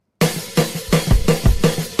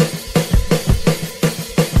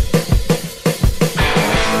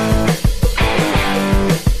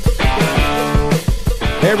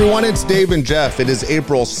everyone. It's Dave and Jeff. It is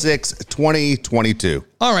April 6, 2022.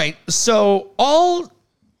 All right. So all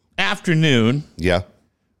afternoon. Yeah.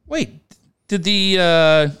 Wait, did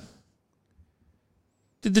the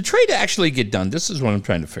trade actually get done? This is what I'm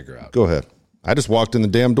trying to figure out. Go ahead. I just walked in the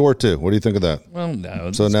damn door, too. What do you think of that? Well,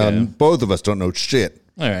 no. So now both of us don't know shit.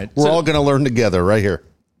 All right. We're all going to learn together right here.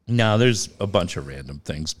 No, there's a bunch of random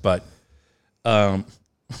things, but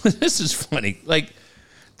this is funny. Like,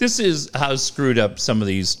 this is how screwed up some of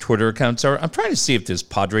these Twitter accounts are. I'm trying to see if this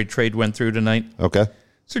Padre trade went through tonight. Okay.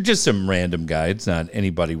 So just some random guy. It's not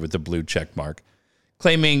anybody with a blue check mark.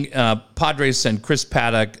 Claiming Padres sent Chris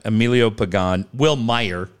Paddock, Emilio Pagan, Will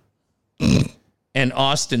Meyer, and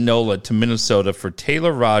Austin Nola to Minnesota for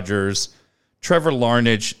Taylor Rogers, Trevor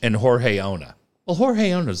Larnach, and Jorge Ona. Well,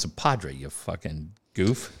 Jorge Ona's a Padre, you fucking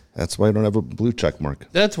goof. That's why you don't have a blue check mark.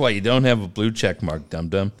 That's why you don't have a blue check mark,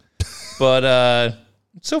 dum-dum. But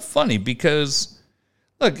it's so funny because,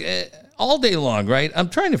 look, all day long, right? I'm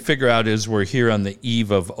trying to figure out as we're here on the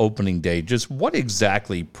eve of opening day, just what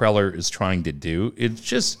exactly Preller is trying to do. It's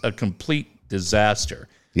just a complete disaster.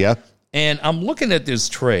 Yeah. And I'm looking at this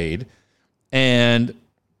trade, and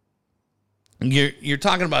you're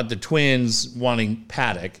talking about the Twins wanting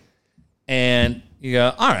Paddock, and you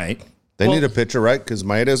go, all right. They need a pitcher, right? Because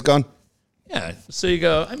Maeda's gone. Yeah. So you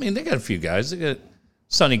go, I mean, they got a few guys. They got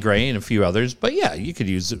Sonny Gray and a few others. But, yeah, you could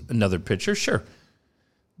use another pitcher, sure.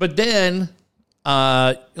 But then,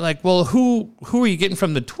 like, well, who are you getting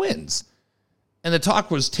from the Twins? And the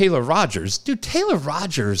talk was Taylor Rogers. Dude, Taylor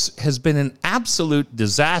Rogers has been an absolute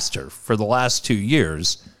disaster for the last 2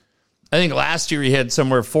 years. I think last year he had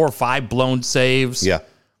somewhere 4 or 5 blown saves. Yeah.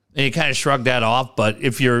 And he kind of shrugged that off. But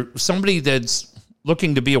if you're somebody that's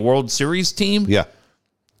looking to be a World Series team, Yeah.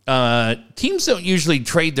 Teams don't usually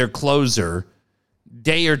trade their closer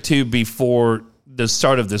day or two before the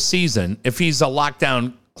start of the season if he's a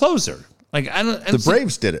lockdown closer. Like The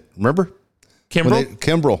Braves did it. Remember?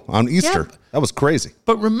 Kimbrel on Easter. Yeah. That was crazy.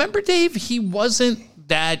 But remember, Dave, he wasn't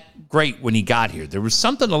that great when he got here. There was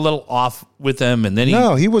something a little off with him, and then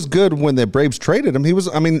he was good when the Braves traded him. He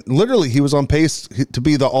was, I mean, literally, he was on pace to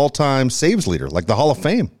be the all-time saves leader, like the Hall of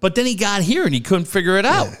Fame. But then he got here and he couldn't figure it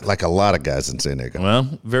out. Yeah, like a lot of guys in San Diego.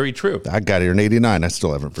 Well, very true. I got here in '89. I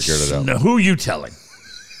still haven't figured it out. Now, who are you telling?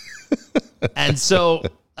 And so,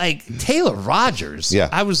 like, Taylor Rogers, yeah.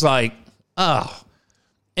 I was like, oh.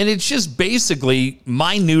 And it's just basically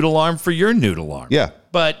my noodle arm for your noodle arm. Yeah.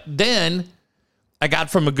 But then I got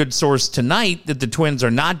from a good source tonight that the Twins are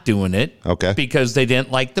not doing it. Okay. Because they didn't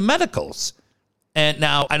like the medicals. And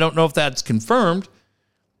now I don't know if that's confirmed,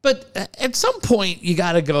 but at some point you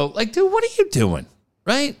got to go like, dude, what are you doing?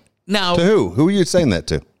 Right now. To who? Who are you saying that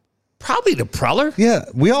to? Probably to Preller. Yeah.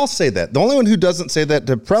 We all say that. The only one who doesn't say that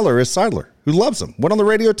to Preller is Seidler, who loves him. Went on the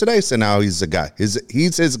radio today, said now he's a guy.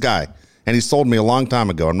 He's his guy. And he sold me a long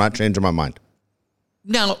time ago. I'm not changing my mind.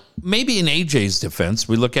 Now, maybe in AJ's defense,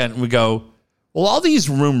 we look at it and we go, well, all these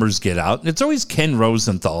rumors get out, and it's always Ken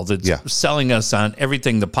Rosenthal that's selling us on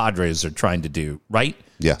everything the Padres are trying to do, right?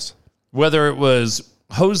 Yes. Whether it was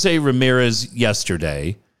Jose Ramirez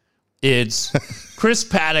yesterday, it's Chris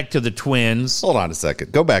Paddock to the Twins. Hold on a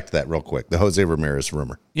second. Go back to that real quick, the Jose Ramirez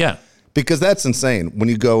rumor. Yeah. Because that's insane. When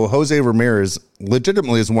you go, Jose Ramirez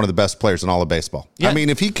legitimately is one of the best players in all of baseball. Yeah. I mean,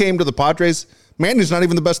 if he came to the Padres, Manny's not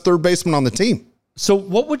even the best third baseman on the team. So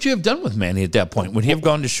what would you have done with Manny at that point? Would he have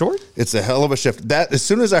gone to short? It's a hell of a shift. That as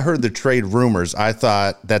soon as I heard the trade rumors, I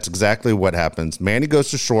thought that's exactly what happens. Manny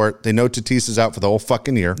goes to short. They know Tatis is out for the whole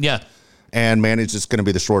fucking year. Yeah. And Manny's just going to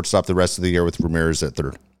be the shortstop the rest of the year with Ramirez at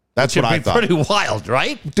third. That's what I thought. Pretty wild,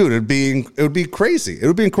 right? Dude, it would be crazy. It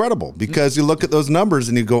would be incredible because you look at those numbers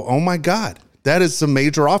and you go, oh my God, that is some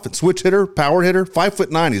major offense. Switch hitter, power hitter,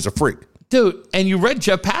 5'9". He's a freak. Dude, and you read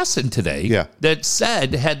Jeff Passan today that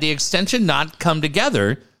said had the extension not come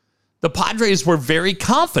together, the Padres were very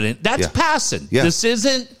confident. That's Passan. Yeah. This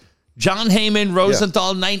isn't John Heyman,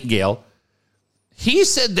 Rosenthal, Nightingale. He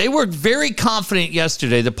said they were very confident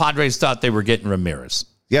yesterday. The Padres thought they were getting Ramirez.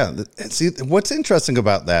 Yeah. See, what's interesting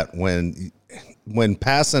about that when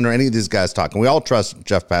Passan or any of these guys talk, and we all trust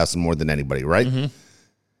Jeff Passan more than anybody, right? Mm-hmm.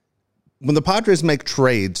 When the Padres make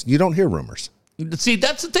trades, you don't hear rumors. See,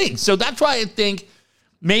 that's the thing. So that's why I think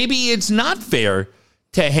maybe it's not fair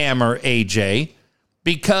to hammer AJ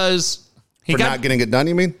because he got not getting it done,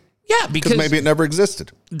 you mean? Yeah, because maybe it never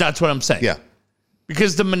existed. That's what I'm saying. Yeah.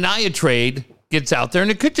 Because the Minaya trade gets out there, and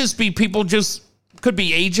it could just be people could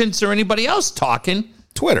be agents or anybody else talking.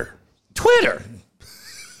 Twitter.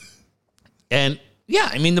 And yeah,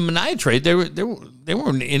 I mean the Minaya trade, they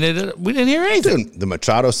weren't in it. We didn't hear anything. Dude, the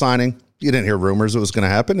Machado signing, you didn't hear rumors it was going to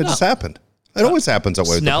happen. It just happened. It always happens that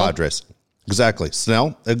way with the Padres. Exactly.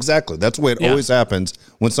 Snell, exactly. That's the way it always happens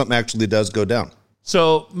when something actually does go down.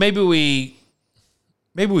 So maybe we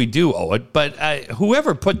do owe it, but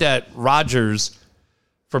whoever put that Rodgers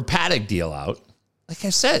for Paddock deal out, like I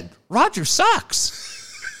said, Rodgers sucks.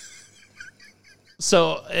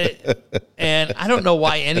 So, and I don't know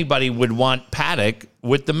why anybody would want Paddock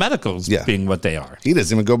with the medicals being what they are. He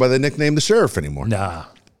doesn't even go by the nickname the Sheriff anymore. Nah,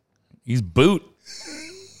 he's Boot.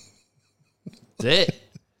 That's it.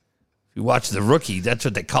 If you watch The Rookie, that's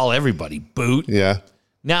what they call everybody, Boot. Yeah.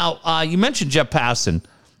 Now, you mentioned Jeff Passan.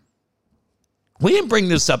 We didn't bring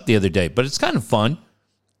this up the other day, but it's kind of fun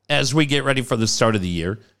as we get ready for the start of the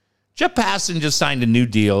year. Jeff Passan just signed a new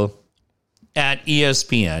deal at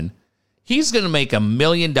ESPN. He's going to make $1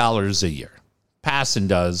 million a year. Passan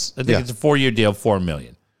does. I think it's a 4-year deal, $4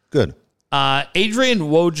 million. Good. Adrian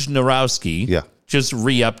Wojnarowski just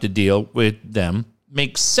re-upped a deal with them,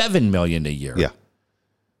 makes $7 million a year. Yeah.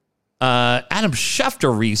 Adam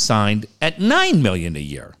Schefter re-signed at $9 million a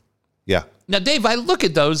year. Yeah. Now, Dave, I look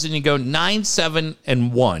at those and you go 9, 7,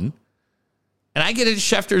 and 1. And I get it,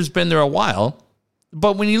 Schefter's been there a while.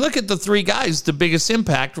 But when you look at the three guys, the biggest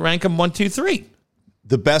impact, rank them 1, 2, 3.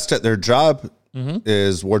 The best at their job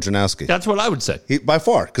is Wojnarowski. That's what I would say. By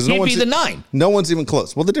far. Because He'd be the 9. No one's even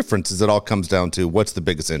close. Well, the difference is it all comes down to what's the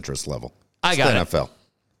biggest interest level. I got the it. NFL,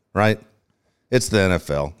 right? It's the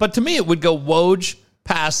NFL. But to me, it would go Woj,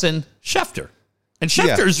 Passan, Schefter. And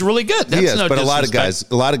Schefter's really good. That's He is, no but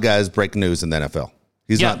disrespect. a lot of guys break news in the NFL.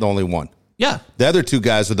 He's not the only one. Yeah. The other two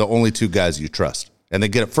guys are the only two guys you trust, and they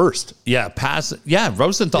get it first. Yeah,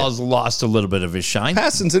 Rosenthal's lost a little bit of his shine.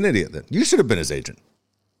 Passan's an idiot then. You should have been his agent.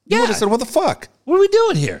 You Yeah. would have said, what the fuck? What are we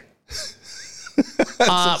doing here?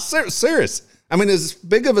 Serious. I mean, as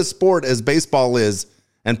big of a sport as baseball is,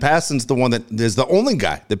 and Passan's the one that is the only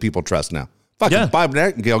guy that people trust now. Fucking Bob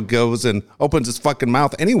Nightingale goes and opens his fucking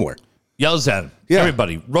mouth anywhere. Yells at him. Yeah.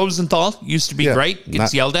 Everybody. Rosenthal used to be great.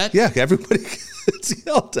 Gets yelled at. Yeah, everybody gets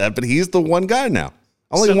yelled at, but he's the one guy now.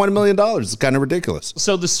 Only $1 million is kind of ridiculous.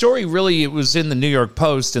 So the story really, it was in the New York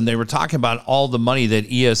Post, and they were talking about all the money that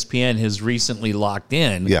ESPN has recently locked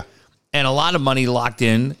in. Yeah. And a lot of money locked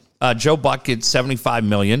in. Joe Buck gets $75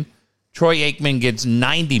 million. Troy Aikman gets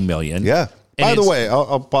 $90 million. Yeah. By the way,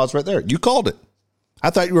 I'll pause right there. You called it. I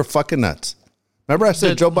thought you were fucking nuts. Remember I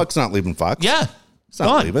said Joe Buck's not leaving Fox? Yeah. He's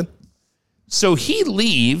not leaving. So he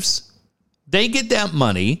leaves. They get that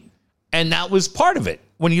money, and that was part of it.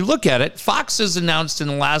 When you look at it, Fox has announced in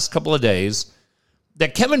the last couple of days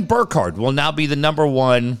that Kevin Burkhardt will now be the number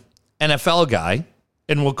 1 NFL guy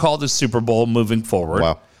and will call the Super Bowl moving forward.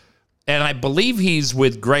 Wow. And I believe he's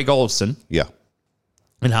with Greg Olson. Yeah.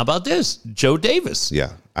 And how about this? Joe Davis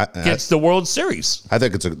Yeah. gets the World Series. I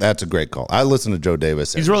think that's a great call. I listen to Joe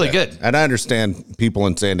Davis. He's really good. And I understand people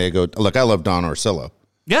in San Diego. Look, I love Don Orsillo.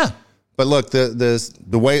 Yeah, But look, the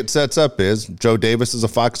way it sets up is Joe Davis is a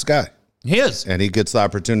Fox guy. he is. And he gets the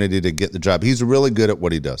opportunity to get the job. He's really good at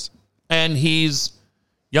what he does. And he's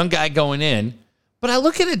young guy going in. But I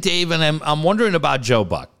look at it, Dave, and I'm wondering about Joe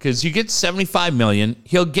Buck, because you get $75 million.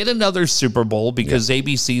 He'll get another Super Bowl because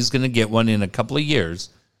ABC is going to get one in a couple of years.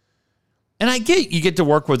 And I get you get to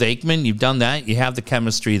work with Aikman. You've done that. You have the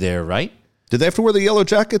chemistry there, right? Did they have to wear the yellow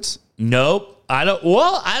jackets? Nope. I don't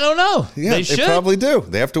know. Yeah, they should. probably do.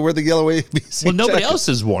 They have to wear the yellow ABC Well, nobody jackets. else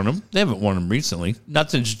has worn them. They haven't worn them recently. Not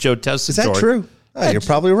since Joe Tessitore. Is that true? Oh, you're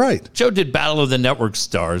probably right. Joe did Battle of the Network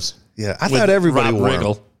Stars. Yeah, I with thought everybody Rob wore them.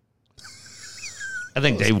 Riggle. I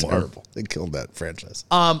think they wore 'em. Terrible. They killed that franchise.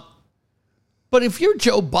 But if you're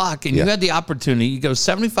Joe Buck and you had the opportunity, you go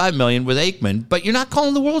 $75 million with Aikman, but you're not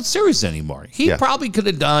calling the World Series anymore. He probably could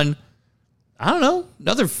have done, I don't know,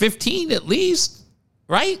 another 15 at least,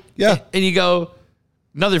 right? Yeah. And you go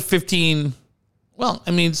another 15. Well,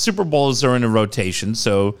 I mean, Super Bowls are in a rotation,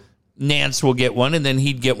 so Nance will get one, and then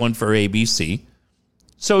he'd get one for ABC.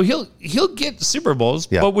 So he'll get Super Bowls.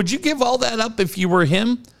 Yeah. But would you give all that up if you were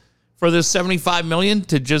him for the $75 million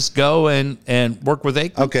to just go and work with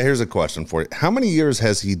Aikman? Okay, here's a question for you. How many years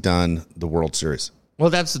has he done the World Series?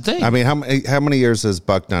 Well, that's the thing. I mean, how many years has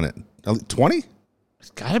Buck done it? 20?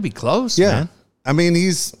 It's got to be close, Yeah. man. I mean,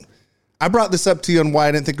 I brought this up to you on why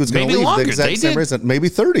I didn't think it was going to Maybe leave. longer. The exact They same did. reason. Maybe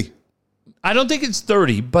 30. I don't think it's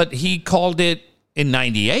 30, but he called it in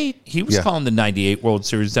 98. He was calling the 98 World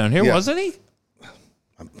Series down here, wasn't he?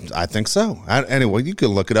 I think so. Anyway, you can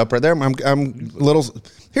look it up right there. I'm a little.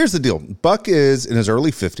 Here's the deal. Buck is in his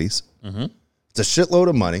early 50s. Mm-hmm. It's a shitload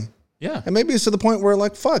of money. Yeah. And maybe it's to the point where,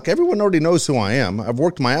 like, fuck, everyone already knows who I am. I've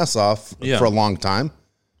worked my ass off for a long time.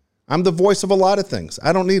 I'm the voice of a lot of things.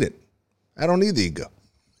 I don't need it. I don't need the ego.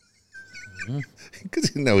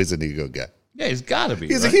 Because you know he's an ego guy. Yeah, he's got to be.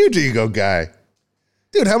 He's right? a huge ego guy.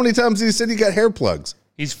 Dude, how many times did you said you got hair plugs?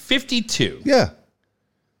 He's 52. Yeah.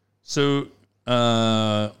 So,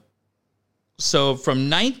 so from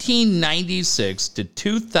 1996 to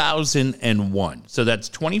 2001, so that's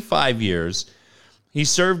 25 years, he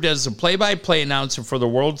served as a play-by-play announcer for the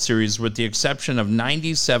World Series with the exception of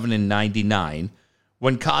 97 and 99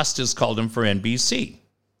 when Costas called him for NBC.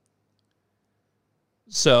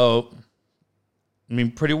 So, I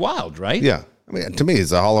mean, pretty wild, right? Yeah. I mean, to me,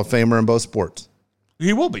 he's a Hall of Famer in both sports.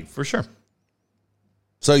 He will be, for sure.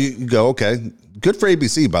 So you go, okay. Good for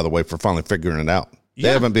ABC, by the way, for finally figuring it out. They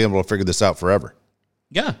haven't been able to figure this out forever.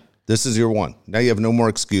 Yeah. This is your one. Now you have no more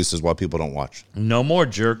excuses why people don't watch. No more,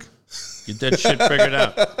 jerk. Get that shit figured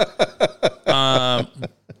out.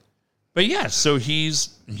 But yeah, so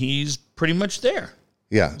he's pretty much there.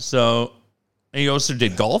 Yeah. So he also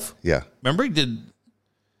did golf. Yeah. Remember he did,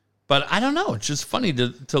 but I don't know. It's just funny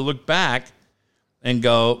to look back and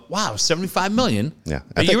go, wow, 75 million. Yeah.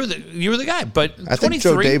 But you were the guy. But I think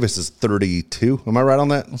Joe Davis is 32. Am I right on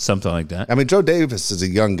that? Something like that. I mean, Joe Davis is a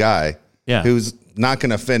young guy who's not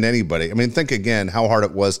going to offend anybody. I mean, think again how hard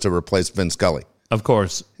it was to replace Vin Scully. Of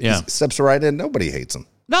course. Yeah. He steps right in. Nobody hates him.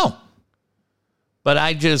 No. But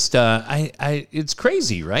I just, it's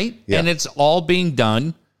crazy, right? Yeah. And it's all being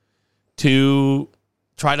done to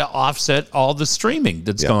try to offset all the streaming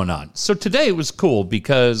that's going on. So today it was cool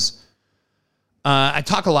because I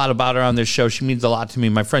talk a lot about her on this show. She means a lot to me.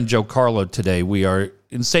 My friend Joe Carlo today, we are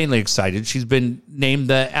insanely excited. She's been named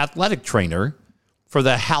the athletic trainer for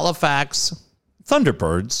the Halifax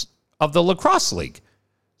Thunderbirds of the Lacrosse League.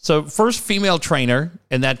 So first female trainer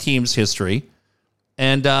in that team's history.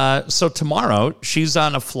 And so tomorrow she's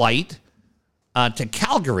on a flight to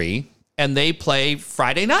Calgary and they play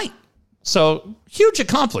Friday night. So huge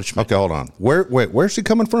accomplishment. Okay, hold on. Where's she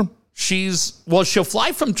coming from? She'll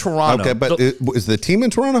fly from Toronto. Okay, but is the team in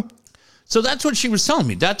Toronto? So that's what she was telling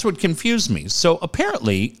me. That's what confused me. So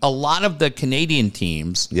apparently a lot of the Canadian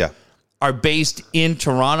teams are based in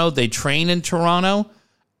Toronto. They train in Toronto.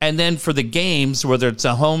 And then for the games, whether it's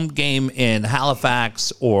a home game in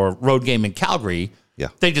Halifax or road game in Calgary,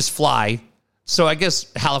 they just fly. So I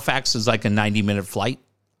guess Halifax is like a 90-minute flight.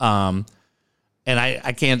 And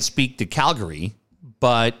I can't speak to Calgary,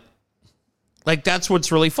 but like that's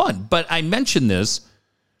what's really fun. But I mentioned this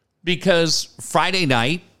because Friday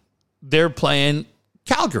night, they're playing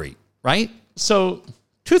Calgary, right? So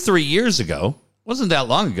 2-3 years ago, wasn't that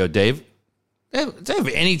long ago, Dave, do they have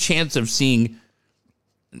any chance of seeing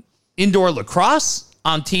indoor lacrosse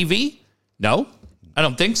on TV? No, I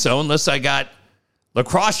don't think so, unless I got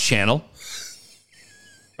Lacrosse Channel,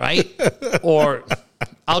 right? Or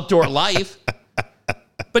Outdoor Life.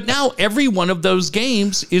 But now every one of those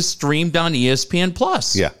games is streamed on ESPN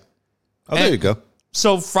Plus. Yeah. Oh, there you go.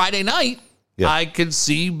 So Friday night, I could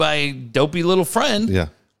see my dopey little friend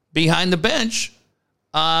behind the bench,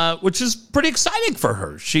 which is pretty exciting for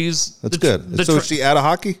her. That's good. So is she out of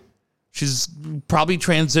hockey? She's probably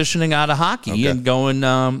transitioning out of hockey and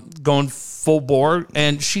going full bore.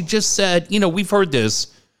 And she just said, we've heard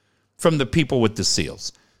this from the people with the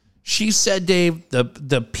Seals. She said, Dave,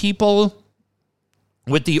 the people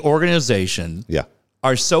with the organization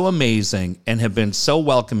are so amazing and have been so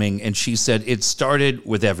welcoming. And she said it started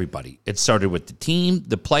with everybody. It started with the team,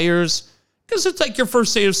 the players, because it's like your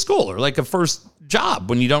first day of school or like a first job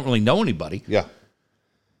when you don't really know anybody. Yeah.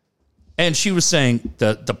 And she was saying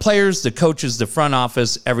the players, the coaches, the front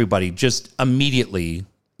office, everybody just immediately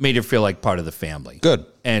made her feel like part of the family. Good.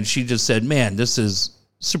 And she just said, man, this is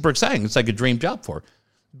super exciting. It's like a dream job for her.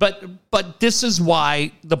 But this is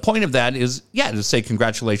why the point of that is, to say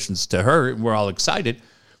congratulations to her. We're all excited.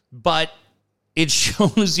 But it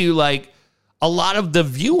shows you like a lot of the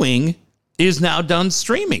viewing is now done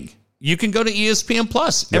streaming. You can go to ESPN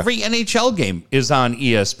Plus. Every NHL game is on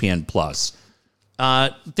ESPN Plus.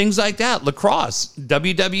 Things like that. Lacrosse,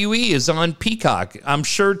 WWE is on Peacock. I'm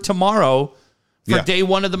sure tomorrow for day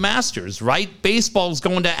one of the Masters, right? Baseball's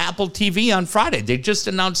going to Apple TV on Friday. They just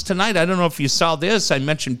announced tonight. I don't know if you saw this. I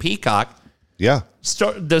mentioned Peacock. Yeah.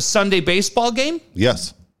 The Sunday baseball game?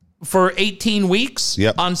 Yes. For 18 weeks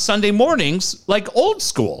on Sunday mornings, like old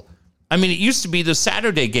school. I mean, it used to be the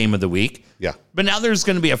Saturday game of the week. Yeah. But now there's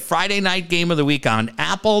going to be a Friday night game of the week on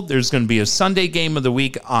Apple. There's going to be a Sunday game of the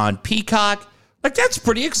week on Peacock. Like, that's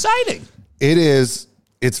pretty exciting. It is.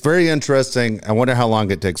 It's very interesting. I wonder how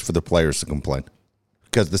long it takes for the players to complain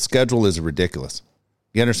because the schedule is ridiculous.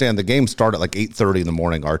 You understand? The games start at like 8:30 in the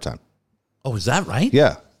morning our time. Oh, is that right?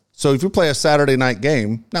 Yeah. So if you play a Saturday night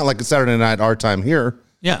game, not like a Saturday night our time here.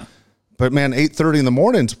 Yeah. But, man, 8:30 in the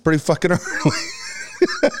morning is pretty fucking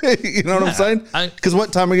early. You know what I'm saying? Because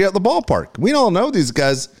what time are you at the ballpark? We all know these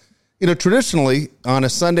guys. traditionally on a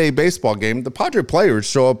Sunday baseball game, the Padre players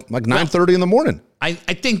show up like 9:30 in the morning. I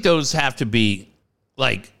think those have to be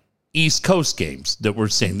like East Coast games that we're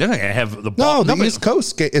seeing. They're not going to have the ball. No, the East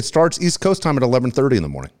Coast, it starts East Coast time at 11:30 in the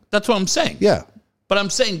morning. That's what I'm saying. Yeah. But I'm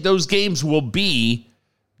saying those games will be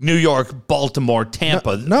New York, Baltimore,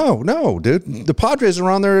 Tampa. No, dude. The Padres are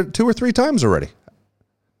on there 2 or 3 times already.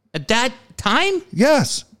 At that time?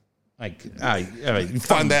 Yes. You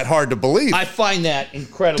Find that hard to believe. I find that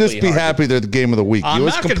incredibly Just be hard. happy they're the game of the week. I'm You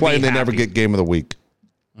always not gonna complain be they never happy. get game of the week.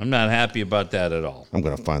 I'm not happy about that at all. I'm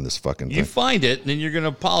going to find this fucking thing. You find it, and then you're going to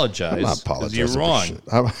apologize. I'm not 'cause apologizing. You're for wrong,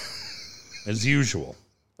 shit. as usual.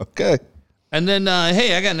 Okay. And then,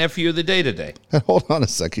 hey, I got an FU of the day today. Hold on a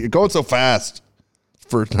second. You're going so fast.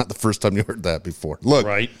 Not the first time you heard that before. Look,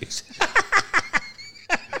 Right?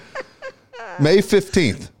 May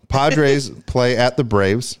 15th, Padres play at the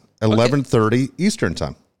Braves, 11:30 Eastern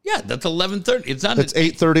time. Yeah, that's 11:30. It's not. That's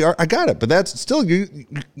 8:30. I got it, but that's still you.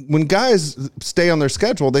 When guys stay on their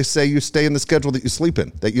schedule, they say you stay in the schedule that you sleep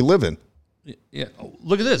in, that you live in. Yeah.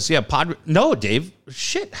 Look at this. Yeah, Padre. No, Dave.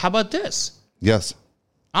 Shit. How about this? Yes.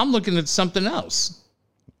 I'm looking at something else.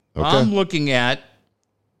 Okay. I'm looking at.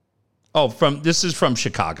 This is from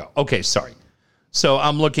Chicago. Okay, sorry. So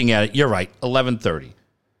I'm looking at it. You're right. 11:30.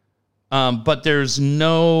 But there's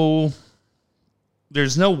no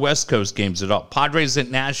West Coast games at all. Padres at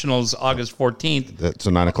Nationals August 14th. That's a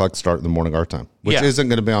 9:00 start in the morning our time, which Yeah. isn't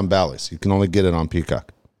going to be on Bally's. You can only get it on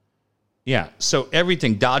Peacock. Yeah. So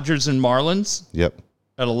everything Dodgers and Marlins Yep.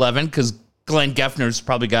 at 11 because Glenn Geffner's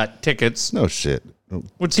probably got tickets. No shit.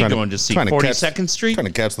 What's he going to see? 42nd Street? Trying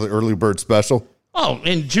to catch the early bird special. Oh,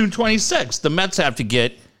 and June 26th, the Mets have to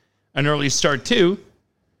get an early start too,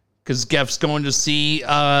 because Geff's going to see.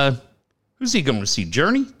 Who's he going to see?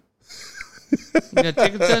 Journey. We got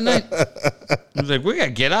tickets that night. He's like, we got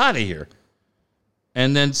to get out of here.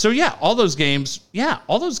 And then, so yeah, all those games,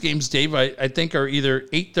 Dave, I think are either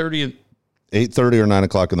 8:30 and 8:30 or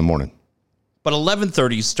 9:00 in the morning. but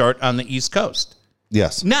 11:30 start on the East Coast.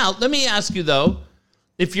 Yes. Now, let me ask you though,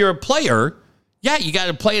 if you're a player, yeah, you got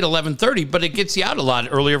to play at 11:30, but it gets you out a lot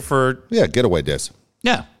earlier for Yeah. Getaway days.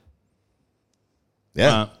 yeah.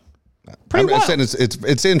 Yeah. Pretty I'm wild. saying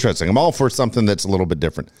it's interesting. I'm all for something that's a little bit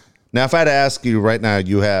different. Now, if I had to ask you right now,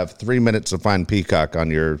 you have 3 minutes to find Peacock on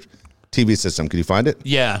your TV system. Can you find it?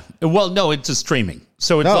 Yeah. Well, no, it's a streaming.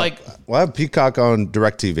 So it's No. like, Well, I have Peacock on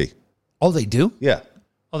DirecTV. oh, they do? Yeah.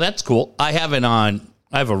 Oh, that's cool. I have it on,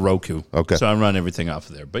 I have a Roku. Okay. So I run everything off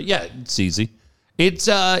of there. But yeah, it's easy. It's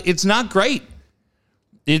not great.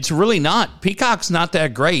 It's really not. Peacock's not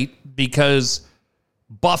that great because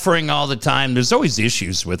buffering all the time, there's always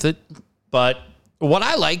issues with it. But what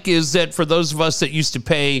I like is that for those of us that used to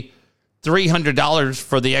pay $300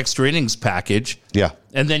 for the extra innings package, Yeah.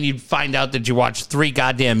 and then you'd find out that you watched 3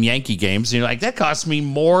 goddamn Yankee games, and you're like, that cost me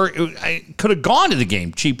more. I could have gone to the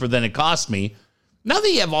game cheaper than it cost me. Now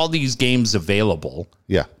that you have all these games available,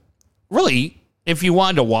 Yeah. really, if you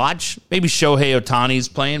wanted to watch, maybe Shohei Ohtani's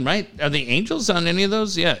playing, right? Are the Angels on any of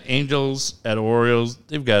those? Yeah, Angels at Orioles.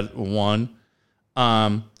 They've got one.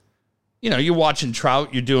 You're watching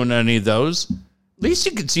Trout. You're doing any of those. At least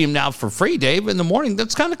you can see him now for free, Dave, in the morning.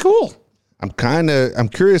 That's kind of cool. I'm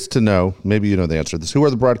curious to know, maybe you know the answer to this. Who are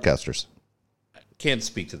the broadcasters? Can't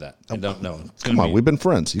speak to that. I don't know. It's Come gonna on, be- we've been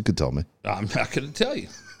friends. You could tell me. I'm not going to tell you.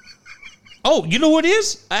 Oh, you know what it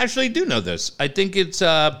is? I actually do know this. I think it's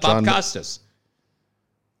Bob John- Costas.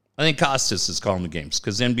 I think Costas is calling the games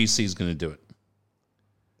because NBC is going to do it.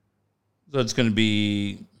 So it's going to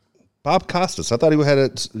be. Bob Costas. I thought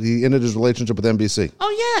he ended his relationship with NBC.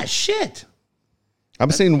 Oh, yeah, shit. I'm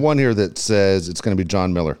seeing one here that says it's going to be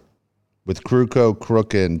John Miller with Kruko,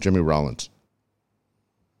 Crook, and Jimmy Rollins.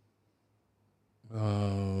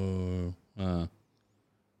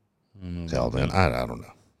 Hell, man, I don't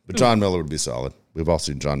know. But John Miller would be solid. We've all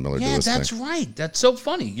seen John Miller do Yeah, his that's thing. right. That's so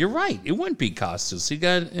funny. You're right. It wouldn't be Costas. He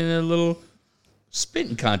got in a little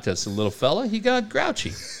spitting contest, a little fella. He got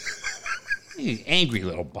grouchy. He's angry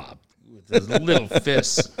little Bob with his little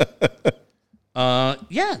fists.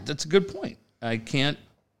 Yeah, that's a good point. I can't.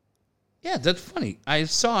 Yeah, that's funny. I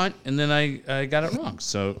saw it and then I got it wrong.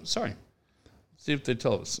 So sorry. See if they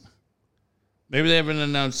tell us. Maybe they haven't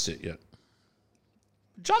announced it yet.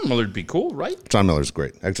 John Miller'd be cool, right? John Miller's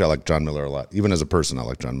great. Actually, I like John Miller a lot. Even as a person, I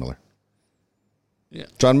like John Miller. Yeah.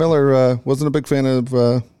 John Miller wasn't a big fan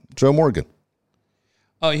of Joe Morgan.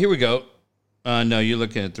 Oh, here we go. No, you're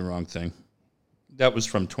looking at the wrong thing. That was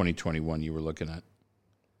from 2021 you were looking at.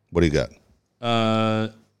 What do you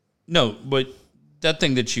got? No, but that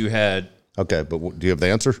thing that you had, Okay, but do you have the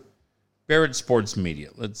answer? Barrett Sports Media.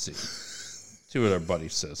 Let's see. See what our buddy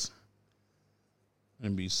says.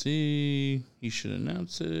 NBC. He should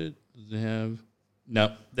announce it. Does they have?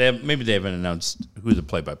 No, maybe they haven't announced who the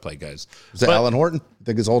play-by-play guys. Is it Alan Horton? You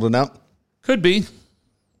think he's holding out? Could be.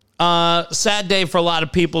 Sad day for a lot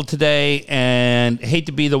of people today, and hate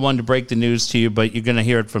to be the one to break the news to you, but you're going to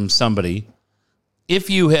hear it from somebody. If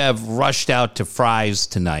you have rushed out to Fry's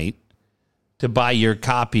tonight to buy your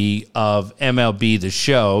copy of MLB The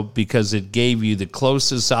Show because it gave you the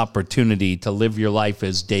closest opportunity to live your life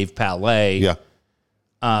as Dave Palais,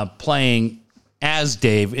 playing as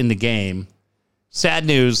Dave in the game, sad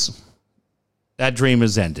news, that dream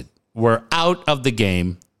has ended. We're out of the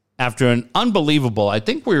game after an unbelievable, I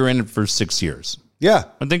think we were in it for 6 years. Yeah.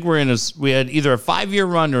 I think we had either a 5-year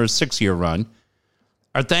run or a 6-year run.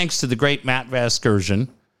 Our thanks to the great Matt Vasgersian,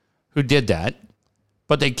 who did that.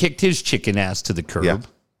 But they kicked his chicken ass to the curb. Yeah.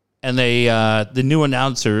 And they the new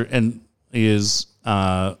announcer is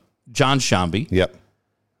John Shambi. Yep.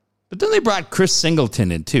 But then they brought Chris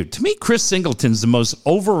Singleton in, too. To me, Chris Singleton's the most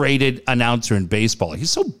overrated announcer in baseball.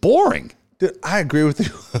 He's so boring. Dude, I agree with you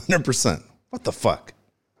 100%. What the fuck?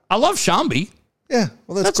 I love Shambi. Yeah,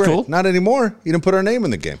 well, that's That's great. cool. Not anymore. You didn't put our name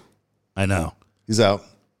in the game. I know. He's out.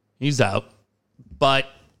 He's out. But,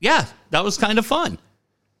 yeah, that was kind of fun.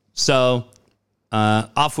 So,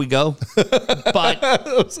 off we go. But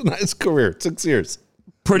It was a nice career. 6 years.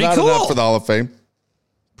 pretty Not cool. enough for the Hall of Fame.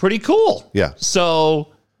 Pretty cool. Yeah.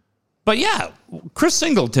 So, but yeah, Chris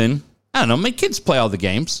Singleton, I don't know, my kids play all the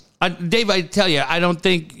games. Dave, I tell you, I don't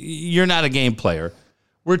think you're not a game player.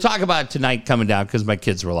 We're talking about tonight coming down because my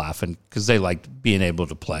kids were laughing because they liked being able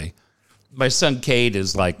to play. My son Cade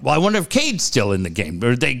is like, well, I wonder if Cade's still in the game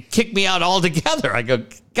or they kick me out altogether. I go,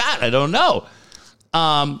 God, I don't know.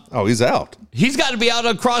 Oh, he's out. He's got to be out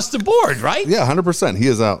across the board, right? Yeah, 100%. He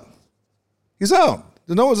is out. He's out.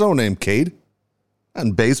 To know his own name, Cade. Not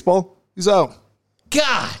in baseball. He's out.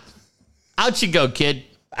 God, out you go, kid.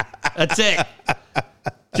 That's it.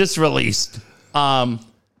 Just released.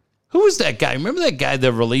 Who was that guy? Remember that guy,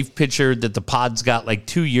 the relief pitcher that the Pods got like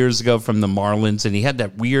 2 years ago from the Marlins, and he had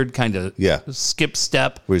that weird kind of skip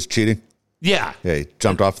step? Who was cheating? Yeah. Yeah, he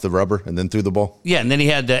jumped off the rubber and then threw the ball. Yeah, and then he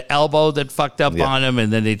had the elbow that fucked up on him,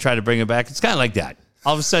 and then they tried to bring it back. It's kind of like that.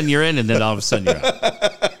 All of a sudden you're in, and then all of a sudden you're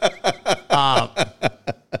out.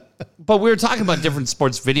 But we were talking about different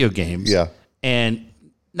sports video games. Yeah. And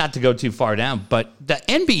not to go too far down, but the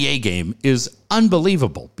NBA game is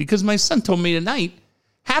unbelievable because my son told me tonight,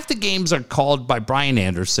 half the games are called by Brian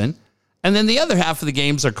Anderson, and then the other half of the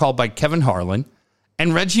games are called by Kevin Harlan,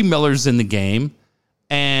 and Reggie Miller's in the game,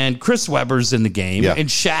 and Chris Webber's in the game, and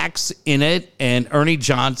Shaq's in it, and Ernie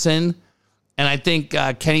Johnson, and I think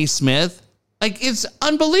Kenny Smith. Like, it's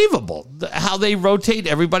unbelievable how they rotate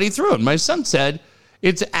everybody through. And my son said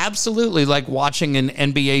it's absolutely like watching an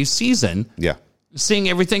NBA season. Yeah. Seeing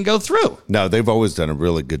everything go through. No, they've always done a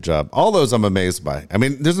really good job. All those I'm amazed by. I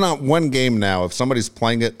mean, there's not one game now. If somebody's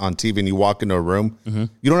playing it on TV and you walk into a room,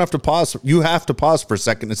 you don't have to pause. You have to pause for a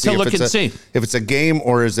second to see if it's a game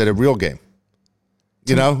or is it a real game.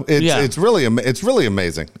 You know, it's really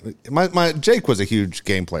amazing. My Jake was a huge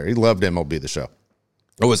game player. He loved MLB The Show.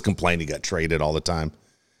 Always complained he got traded all the time.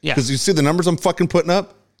 Yeah, because you see the numbers I'm fucking putting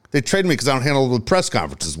up. They traded me because I don't handle the press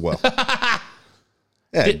conferences well.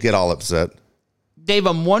 Get all upset. Dave,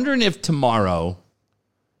 I'm wondering if tomorrow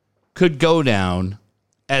could go down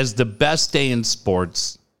as the best day in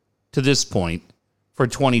sports to this point for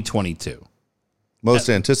 2022. Most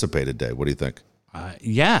anticipated day. What do you think?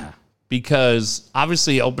 Yeah, because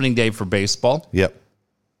obviously opening day for baseball. Yep.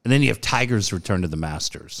 And then you have Tigers return to the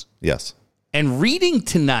Masters. Yes. And reading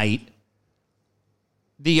tonight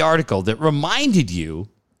the article that reminded you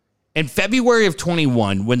in February of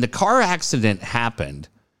 21, when the car accident happened,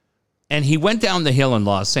 and he went down the hill in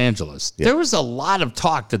Los Angeles, there was a lot of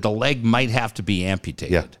talk that the leg might have to be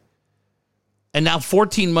amputated. Yeah. And now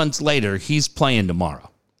 14 months later, he's playing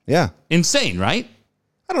tomorrow. Yeah. Insane, right?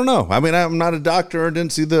 I don't know. I mean, I'm not a doctor. I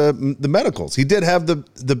didn't see the medicals. He did have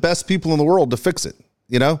the best people in the world to fix it,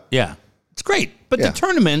 you know? Yeah. It's great. But the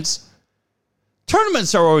tournaments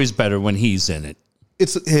are always better when he's in it.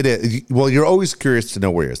 It is. Well, you're always curious to know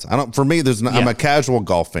where he is. For me, I'm a casual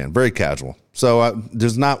golf fan, very casual. So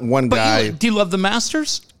there's not one guy. Do you love the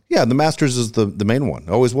Masters? Yeah, the Masters is the main one.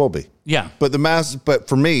 Always will be. Yeah. But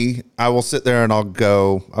for me, I will sit there and I'll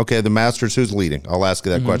go, okay, the Masters, who's leading? I'll ask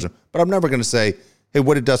you that question. But I'm never going to say, hey,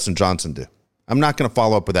 what did Dustin Johnson do? I'm not going to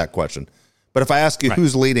follow up with that question. But if I ask you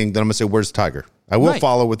who's leading, then I'm going to say, where's Tiger? I will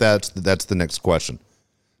follow with that. That's the next question.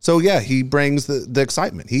 So, yeah, he brings the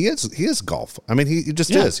excitement. He is golf. I mean, he just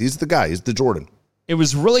is. He's the guy. He's the Jordan. It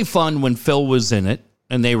was really fun when Phil was in it.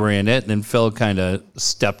 and they were in it. And then Phil kind of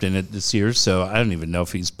stepped in it this year, so I don't even know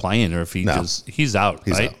if he's playing or if he's out. He's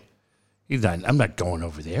right? out. He's not. I'm not going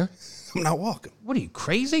over there. I'm not walking. What are you,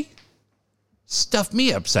 crazy? Stuff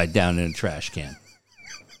me upside down in a trash can.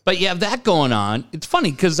 But you have that going on. It's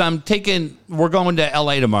funny because we're going to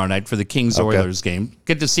LA tomorrow night for the Kings-Oilers game.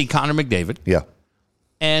 Get to see Connor McDavid. Yeah.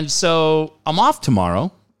 And so I'm off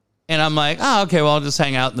tomorrow. And I'm like, oh, okay, well, I'll just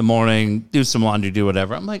hang out in the morning, do some laundry, do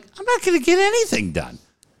whatever. I'm like, I'm not going to get anything done.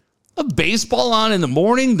 A baseball on in the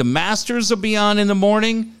morning. The Masters will be on in the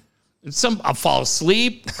morning. I'll fall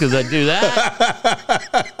asleep because I do that.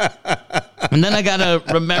 And then I got to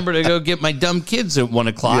remember to go get my dumb kids at 1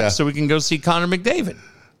 o'clock so we can go see Connor McDavid.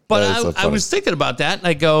 But I was thinking about that, and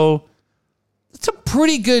I go, it's a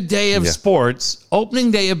pretty good day of sports,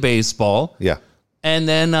 opening day of baseball. Yeah. And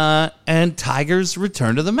then, and Tigers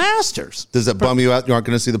return to the Masters. Does that bum you out? You aren't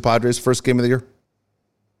going to see the Padres first game of the year?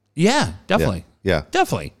 Yeah, definitely. Yeah.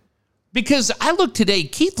 Definitely. Because I look today,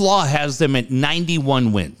 Keith Law has them at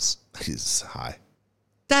 91 wins. He's high.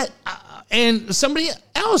 And somebody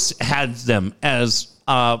else has them as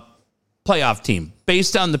a playoff team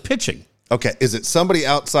based on the pitching. Okay, is it somebody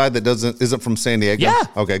outside that isn't from San Diego? Yeah.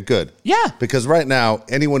 Okay, good. Yeah. Because right now,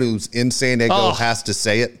 anyone who's in San Diego has to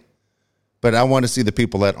say it. But I want to see the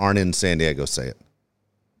people that aren't in San Diego say it.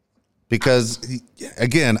 Because,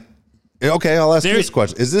 again, okay, I'll ask you this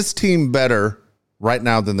question. Is this team better right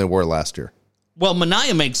now than they were last year? Well,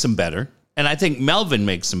 Manaea makes them better, and I think Melvin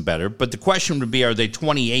makes them better. But the question would be, are they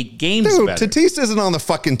 28 games better? Tatis isn't on the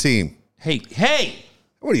fucking team. Hey.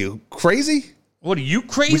 What are you, crazy? What are you,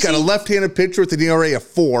 crazy? We got a left-handed pitcher with an ERA of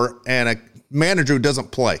 4 and a manager who doesn't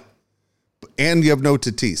play. And you have no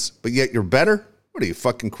Tatis. But yet you're better? What are you,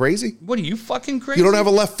 fucking crazy? What are you, fucking crazy? You don't have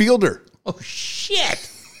a left fielder. Oh,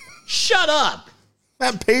 shit. Shut up.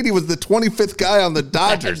 Matt Beatty was the 25th guy on the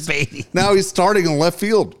Dodgers. Now he's starting in left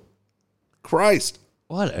field. Christ.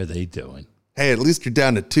 What are they doing? Hey, at least you're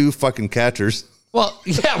down to 2 fucking catchers. Well,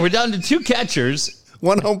 yeah, we're down to 2 catchers.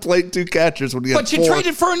 1 home plate, 2 catchers. When you but you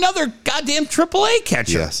traded for another goddamn AAA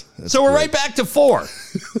catcher. Yes. So we're right back to 4.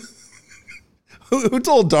 Who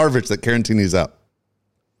told Darvish that Caratini's out?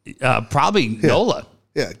 Probably Nola.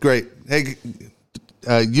 Yeah, great. Hey,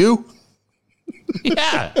 you?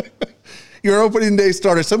 Yeah. Your opening day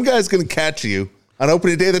starter. Some guy's going to catch you on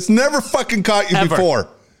opening day that's never fucking caught you before.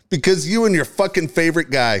 Because you and your fucking favorite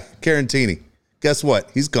guy, Caratini. Guess what?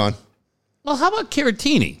 He's gone. Well, how about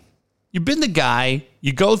Caratini? You've been the guy.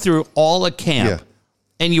 You go through all a camp,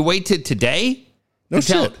 and you wait till today. No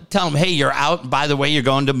shit. Tell him, hey, you're out. By the way, you're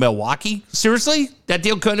going to Milwaukee. Seriously, that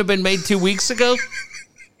deal couldn't have been made 2 weeks ago.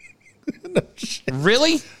 No shit.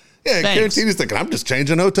 Really? Yeah, Caratini's thinking, I'm just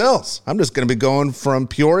changing hotels. I'm just going to be going from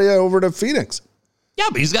Peoria over to Phoenix. Yeah,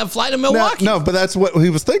 but he's got to fly to Milwaukee. No, but that's what he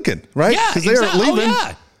was thinking, right? Yeah, because they were leaving. Oh,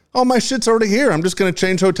 yeah. Oh, my shit's already here. I'm just going to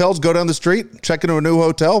change hotels, go down the street, check into a new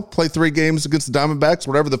hotel, play 3 games against the Diamondbacks,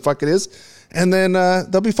 whatever the fuck it is, and then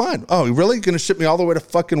they'll be fine. Oh, you really going to ship me all the way to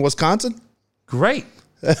fucking Wisconsin? Great.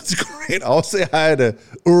 That's great. I'll say hi to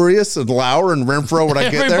Urias and Lauer and Renfroe when I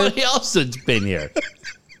get there. Everybody else that's been here.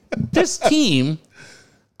 This team,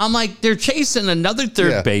 I'm like, they're chasing another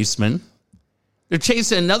third baseman. They're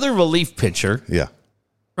chasing another relief pitcher. Yeah.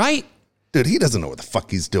 Right? Dude, he doesn't know what the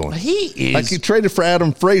fuck he's doing. He is. Like, he traded for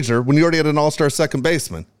Adam Frazier when you already had an all-star second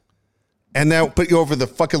baseman. And now put you over the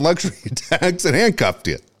fucking luxury tax and handcuffed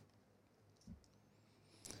you.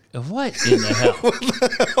 What in the hell? What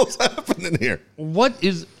the hell's happening here?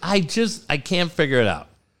 I can't figure it out.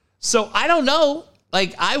 So I don't know.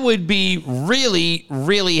 Like, I would be really,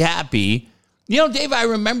 really happy. You know, Dave, I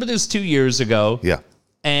remember this 2 years ago. Yeah.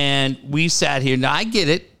 And we sat here. Now, I get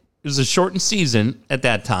it. It was a shortened season at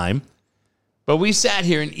that time. But we sat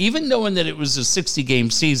here, and even knowing that it was a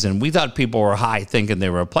 60-game season, we thought people were high thinking they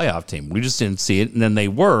were a playoff team. We just didn't see it, and then they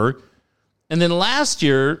were. And then last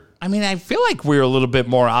year, I mean, I feel like we were a little bit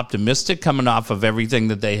more optimistic coming off of everything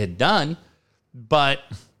that they had done, but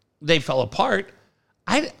they fell apart.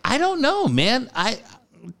 I don't know, man.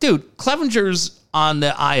 Dude, Clevenger's on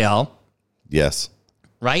the IL. Yes.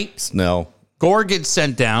 Right? Snell. Gore gets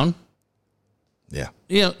sent down. Yeah.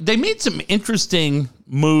 You know, they made some interesting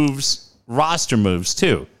moves, roster moves,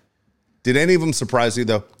 too. Did any of them surprise you,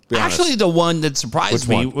 though? Actually, the one that surprised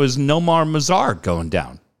me was Nomar Mazar going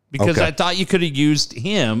down. Because I thought you could have used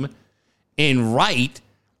him in right,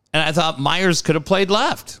 and I thought Myers could have played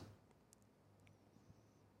left.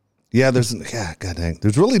 Yeah, god dang.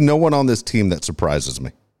 There's really no one on this team that surprises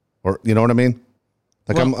me. Or, you know what I mean?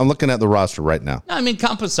 Like, I'm looking at the roster right now. I mean,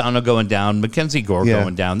 Campusano going down, Mackenzie Gore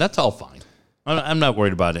going down. That's all fine. I'm not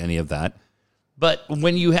worried about any of that. But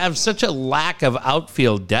when you have such a lack of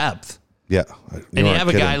outfield depth, Yeah. And you have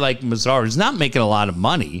a guy like Mazar who's not making a lot of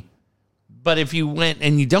money, but if you went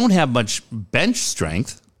and you don't have much bench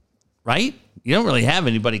strength, right? You don't really have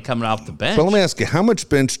anybody coming off the bench. But let me ask you, how much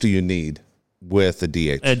bench do you need with a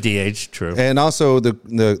DH? A DH, true. And also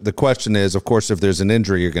the question is, of course, if there's an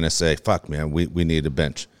injury, you're going to say, fuck, man, we need a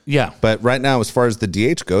bench. Yeah. But right now, as far as the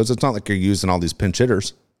DH goes, it's not like you're using all these pinch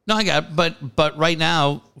hitters. No, I got it. But right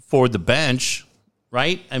now, for the bench,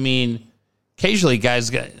 right? I mean, occasionally guys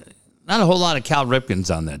got not a whole lot of Cal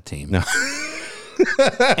Ripkins on that team. No.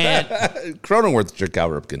 And Cronenworth's your Cal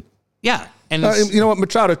Ripken. Yeah. And you know what?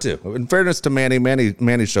 Machado, too. In fairness to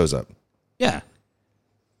Manny shows up. Yeah.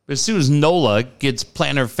 But as soon as Nola gets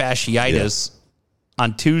plantar fasciitis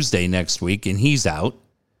on Tuesday next week and he's out,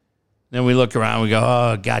 then we look around and we go,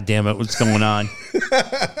 oh, God damn it, what's going on?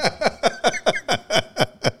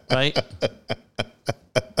 Right?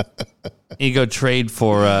 You go trade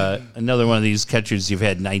for another one of these catchers you've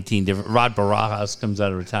had 19 different. Rod Barajas comes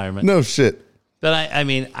out of retirement. No shit. But I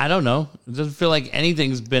mean, I don't know. It doesn't feel like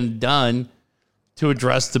anything's been done to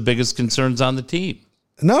address the biggest concerns on the team.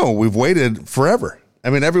 No, we've waited forever. I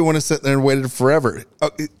mean, everyone has sat there and waited forever.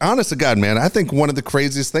 Honest to God, man, I think one of the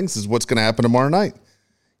craziest things is what's going to happen tomorrow night.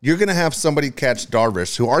 You're going to have somebody catch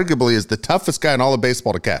Darvish, who arguably is the toughest guy in all of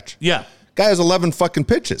baseball to catch. Yeah. Guy has 11 fucking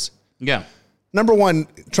pitches. Yeah. Number one,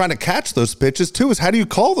 trying to catch those pitches. Two is, how do you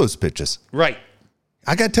call those pitches? Right.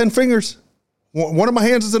 I got 10 fingers. One of my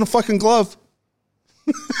hands is in a fucking glove.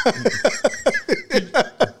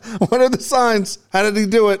 What are the signs? How did he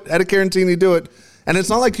do it? How did Carantini do it? And it's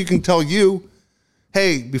not like you can tell you,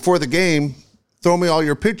 hey, before the game, throw me all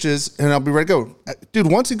your pitches and I'll be ready to go. Dude,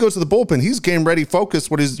 once he goes to the bullpen, he's game ready, focused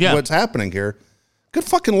what's happening here. Good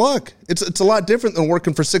fucking luck. It's a lot different than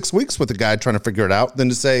working for 6 weeks with a guy trying to figure it out than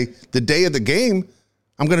to say the day of the game,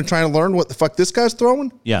 I'm going to try and learn what the fuck this guy's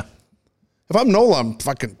throwing. Yeah. If I'm Nola,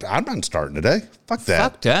 I'm not starting today. Fuck that.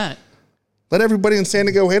 Fuck that. Let everybody in San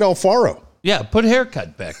Diego hate Alfaro. Yeah, put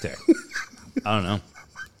haircut back there. I don't know.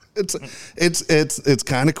 It's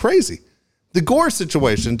kind of crazy. The Gore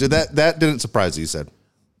situation, that didn't surprise you, you said?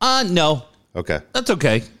 No. Okay. That's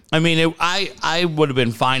okay. I mean, I would have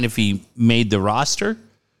been fine if he made the roster.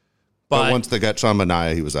 But once they got Sean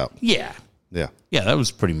Manaea, he was out. Yeah. Yeah. Yeah, that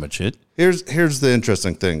was pretty much it. Here's the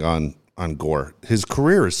interesting thing on Gore. His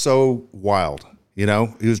career is so wild. You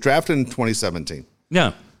know, he was drafted in 2017.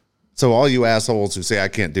 Yeah. So all you assholes who say I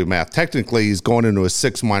can't do math, technically he's going into his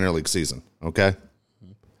 6th minor league season, okay?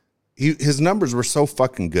 His numbers were so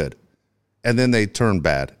fucking good. And then they turned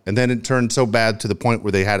bad. And then it turned so bad to the point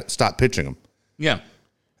where they had to stop pitching him. Yeah.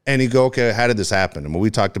 And you go, okay, how did this happen? And we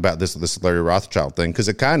talked about this Larry Rothschild thing because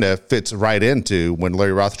it kind of fits right into when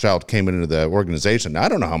Larry Rothschild came into the organization. I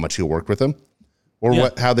don't know how much he worked with him or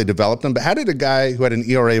how they developed him, but how did a guy who had an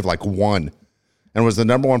ERA of like 1 and was the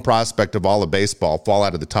number 1 prospect of all of baseball fall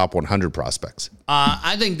out of the top 100 prospects?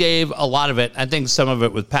 I think, Dave, a lot of it, I think some of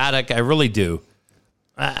it with Paddock, I really do.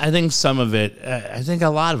 I think some of it, I think a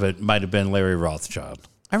lot of it might have been Larry Rothschild.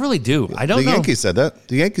 I really do. I don't know. The Yankees said that.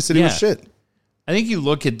 The Yankees said he was shit. I think you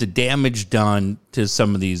look at the damage done to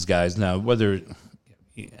some of these guys now, whether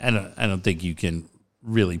I don't think you can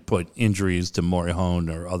really put injuries to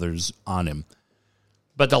Morejon or others on him.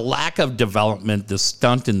 But the lack of development, the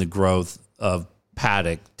stunt in the growth of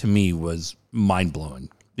Paddock, to me, was mind-blowing.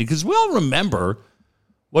 Because we all remember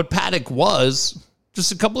what Paddock was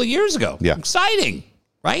just a couple of years ago. Yeah. Exciting,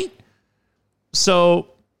 right? So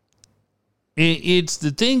it's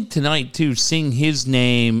the thing tonight, too, seeing his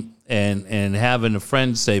name and having a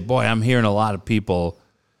friend say, boy, I'm hearing a lot of people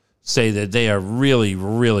say that they are really,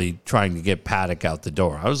 really trying to get Paddock out the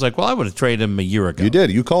door. I was like, well, I would have traded him a year ago. You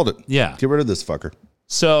did. You called it. Yeah. Get rid of this fucker.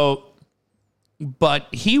 So, but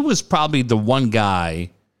he was probably the one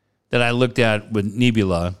guy that I looked at with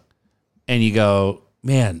Nebula and you go,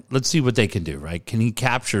 man, let's see what they can do, right? Can he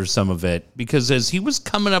capture some of it? Because as he was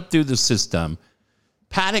coming up through the system,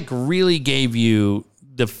 Paddock really gave you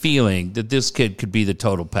the feeling that this kid could be the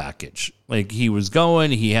total package. Like he was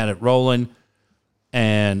going, he had it rolling,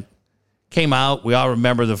 and came out. We all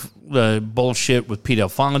remember the bullshit with Pete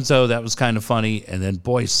Alfonso. That was kind of funny. And then,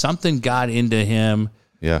 boy, something got into him.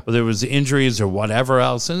 Yeah. Whether it was injuries or whatever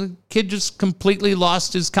else, and the kid just completely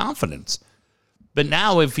lost his confidence. But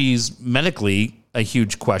now if he's medically a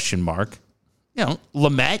huge question mark, you know,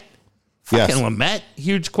 Lamet, fucking Lamet,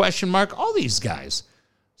 huge question mark, all these guys.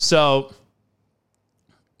 So,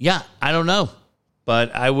 yeah, I don't know.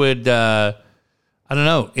 But I would, I don't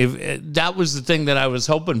know. If that was the thing that I was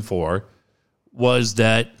hoping for, was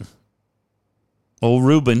that old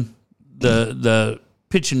Ruben, the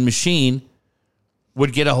pitching machine,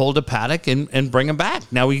 would get a hold of Paddock and bring him back.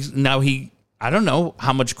 Now he I don't know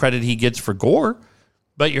how much credit he gets for Gore,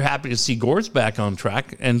 but you're happy to see Gore's back on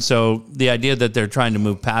track. And so the idea that they're trying to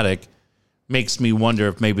move Paddock makes me wonder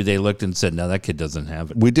if maybe they looked and said, no, that kid doesn't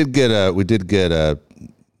have it. We did get a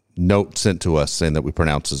note sent to us saying that we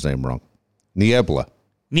pronounced his name wrong. Niebla.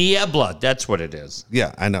 Niebla, that's what it is.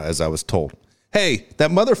 Yeah, I know, as I was told. Hey,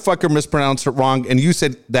 that motherfucker mispronounced it wrong, and you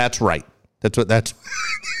said that's right. That's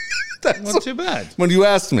Not too bad. When you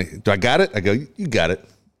asked me, do I got it? I go, you got it.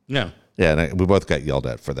 No. Yeah, and we both got yelled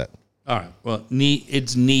at for that. All right. Well,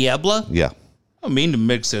 it's Niebla. Yeah. I don't mean to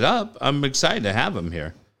mix it up. I'm excited to have him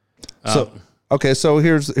here. So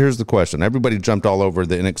here's the question. Everybody jumped all over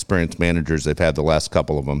the inexperienced managers they've had, the last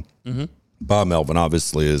couple of them. Mm-hmm. Bob Melvin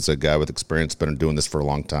obviously is a guy with experience, been doing this for a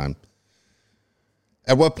long time.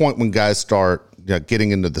 At what point when guys start getting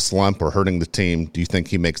into the slump or hurting the team, do you think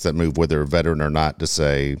he makes that move, whether a veteran or not, to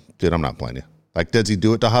say, dude, I'm not playing you? Like, does he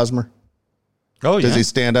do it to Hosmer? Oh, yeah. Does he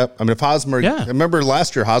stand up? I mean, if Hosmer, Yeah. I remember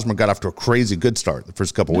last year Hosmer got off to a crazy good start the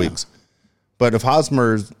first couple weeks. But if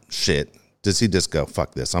Hosmer's shit, does he just go,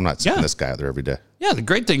 fuck this? I'm not sitting this guy out there every day. Yeah, the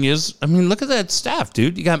great thing is, I mean, look at that staff,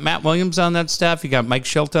 dude. You got Matt Williams on that staff. You got Mike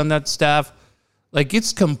Schilt on that staff. Like,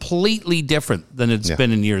 it's completely different than it's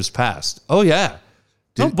been in years past. Oh, yeah.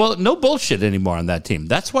 No bullshit anymore on that team.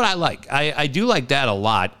 That's what I like. I do like that a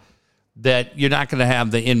lot, that you're not going to have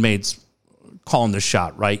the inmates calling the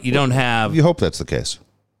shot, right? You don't have... You hope that's the case,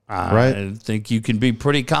 right? I think you can be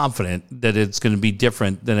pretty confident that it's going to be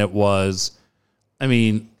different than it was. I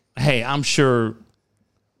mean, hey, I'm sure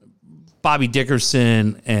Bobby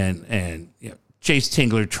Dickerson and Chase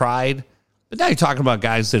Tingler tried, but now you're talking about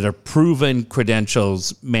guys that are proven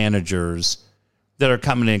credentials managers that are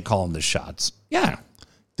coming in calling the shots. Yeah.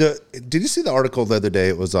 Did you see the article the other day?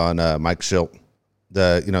 It was on Mike Schilt,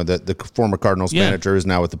 the former Cardinals manager, is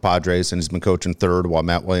now with the Padres, and he's been coaching third while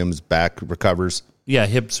Matt Williams' back recovers. Yeah,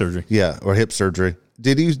 hip surgery. Yeah, or hip surgery.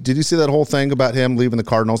 Did you see that whole thing about him leaving the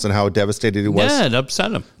Cardinals and how devastated he was? Yeah, it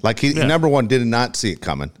upset him. Like he number one did not see it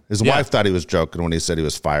coming. His wife thought he was joking when he said he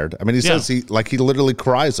was fired. I mean, he says he literally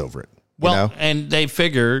cries over it. Well, and they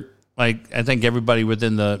figure, like, I think everybody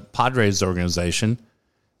within the Padres organization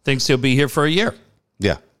thinks he'll be here for a year.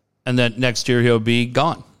 Yeah. And that next year he'll be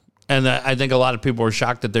gone. And I think a lot of people were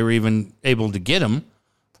shocked that they were even able to get him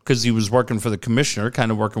because he was working for the commissioner,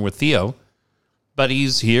 kind of working with Theo. But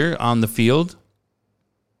he's here on the field.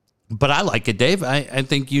 But I like it, Dave. I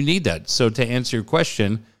think you need that. So to answer your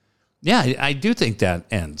question, yeah, I do think that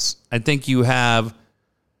ends. I think you have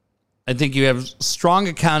strong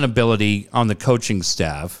accountability on the coaching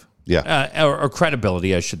staff. Yeah. Or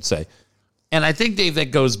credibility, I should say. And I think, Dave,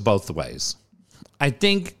 that goes both ways. I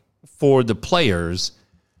think for the players,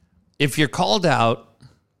 if you're called out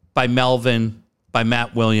by Melvin, by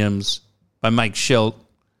Matt Williams, by Mike Schilt,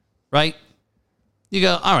 right? You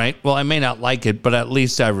go, all right, well, I may not like it, but at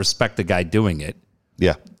least I respect the guy doing it.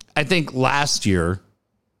 Yeah. I think last year,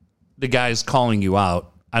 the guys calling you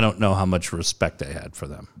out, I don't know how much respect I had for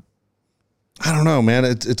them. I don't know, man.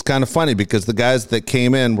 It's kind of funny because the guys that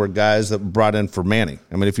came in were guys that brought in for Manny.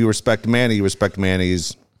 I mean, if you respect Manny, you respect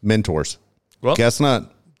Manny's mentors. Well, guess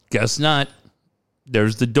not. Guess not.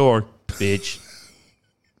 There's the door, bitch.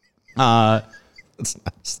 That's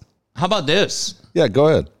nice. How about this? Yeah, go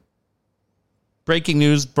ahead. Breaking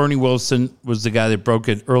news, Bernie Wilson was the guy that broke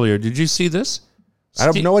it earlier. Did you see this? I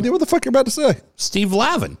have no idea what the fuck you're about to say. Steve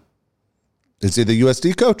Lavin. Is he the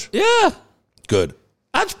USD coach? Yeah. Good.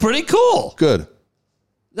 That's pretty cool. Good.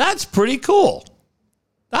 That's pretty cool.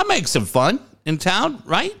 That makes it fun in town,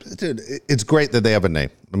 right? Dude, it's great that they have a name.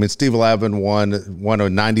 I mean, Steve Lavin won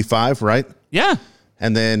in 95, right? Yeah.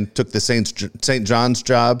 And then took the St. John's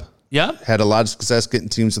job. Yeah. Had a lot of success getting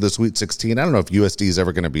teams to the Sweet 16. I don't know if USD is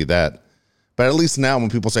ever going to be that. But at least now when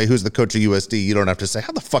people say, who's the coach of USD, you don't have to say,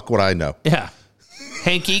 how the fuck would I know? Yeah.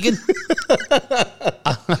 Hank Egan?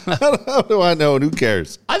 How do I know? And who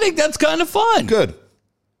cares? I think that's kind of fun. Good.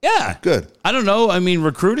 Yeah. Good. I don't know. I mean,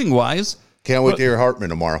 recruiting-wise. Can't wait to hear Hartman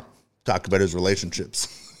tomorrow. Talk about his relationships.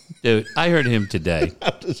 Dude, I heard him today.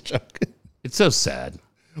 I'm just joking. It's so sad.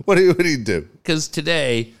 What did he do? Because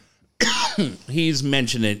today, he's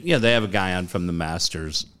mentioning, they have a guy on from the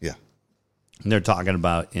Masters. Yeah. And they're talking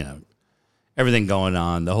about, everything going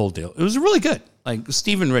on, the whole deal. It was really good. Like,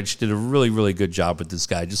 Stephen Rich did a really, really good job with this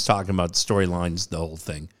guy, just talking about storylines, the whole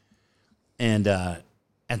thing. And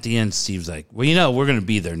at the end, Steve's like, well, we're going to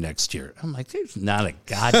be there next year. I'm like, there's not a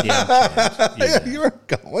goddamn chance. Yeah, you were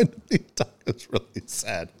going. It was really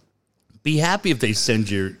sad. Be happy if they send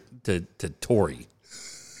you to Torrey.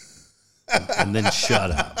 And then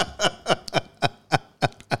shut up.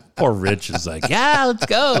 Poor Rich is like, yeah, let's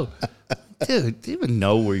go. Dude, do you even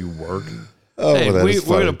know where you work? Oh, hey, that is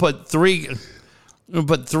we're funny. gonna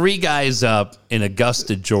put three guys up in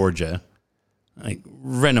Augusta, Georgia. Like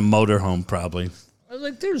rent a motorhome, probably. I was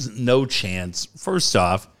like, there's no chance. First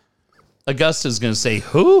off, Augusta's gonna say,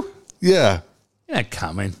 "Who? Yeah. You're not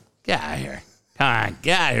coming. Get out of here. Come on,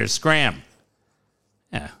 get out of here. Scram."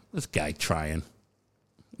 Yeah, this guy trying.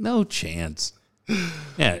 No chance.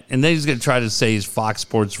 Yeah, and then he's going to try to say he's Fox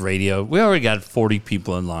Sports Radio. We already got 40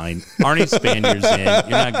 people in line. Arnie Spanier's in.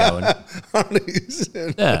 You're not going. Arnie's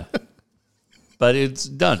in. Yeah. But it's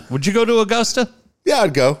done. Would you go to Augusta? Yeah,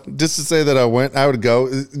 I'd go. Just to say that I went, I would go.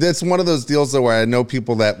 That's one of those deals, though, where I know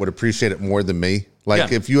people that would appreciate it more than me.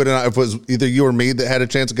 Like, Yeah. if it was either you or me that had a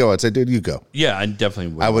chance to go, I'd say, dude, you go. Yeah, I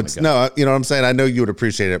definitely would. I would, wanna go. no, you know what I'm saying? I know you would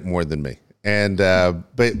appreciate it more than me. And,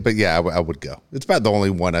 but yeah, I would go. It's about the only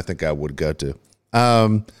one I think I would go to.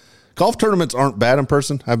 Golf tournaments aren't bad in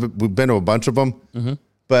person. We've been to a bunch of them,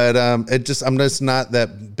 but I'm just not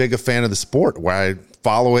that big a fan of the sport where I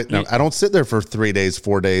follow it. I don't sit there for 3 days,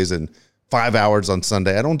 4 days, and 5 hours on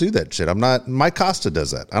Sunday. I don't do that shit. Mike Costa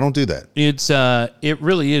does that. I don't do that. It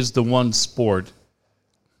really is the one sport,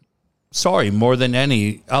 more than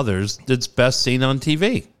any others, that's best seen on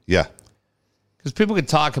TV. Yeah. Because people can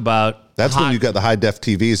talk about That's when you got the high def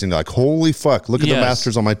TVs and you're like, holy fuck, look at the Yes.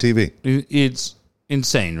 Masters on my TV. It's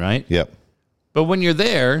insane, right? Yep. But when you're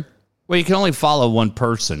there, well, you can only follow one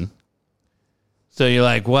person. So you're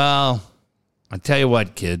like, well, I'll tell you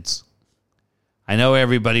what, kids. I know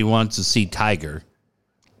everybody wants to see Tiger,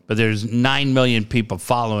 but there's 9 million people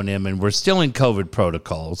following him, and we're still in COVID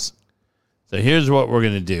protocols. So here's what we're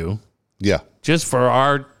going to do. Yeah. Just for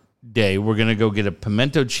our day, we're going to go get a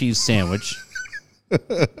pimento cheese sandwich.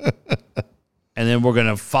 And then we're going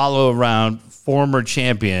to follow around former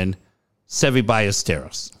champion Seve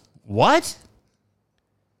Ballesteros. What?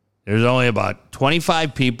 There's only about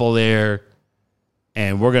 25 people there,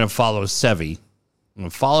 and we're going to follow Seve. I'm going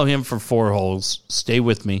to follow him for 4 holes. Stay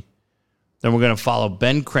with me. Then we're going to follow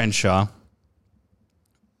Ben Crenshaw.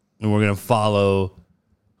 And we're going to follow...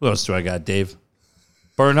 Who else do I got, Dave?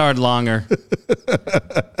 Bernhard Langer.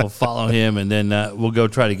 We'll follow him, and then we'll go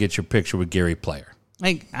try to get your picture with Gary Player.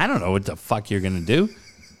 Like, I don't know what the fuck you're going to do.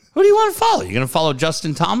 Who do you want to follow? You're going to follow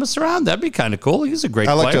Justin Thomas around? That'd be kind of cool. He's a great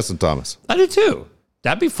player. I like Justin Thomas. I do too.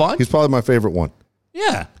 That'd be fun. He's probably my favorite one.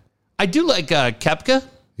 Yeah. I do like Koepka.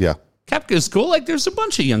 Yeah. Koepka's cool. Like, there's a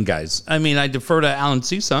bunch of young guys. I mean, I defer to Alan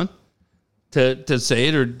Cison to say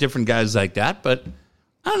it, or different guys like that. But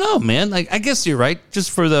I don't know, man. Like, I guess you're right. Just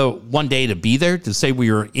for the one day to be there, to say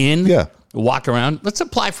we were in, walk around. Let's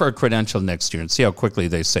apply for a credential next year and see how quickly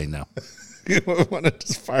they say no. You want to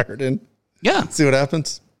just fire it in? Yeah. See what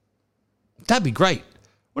happens? That'd be great.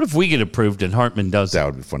 What if we get approved and Hartman does That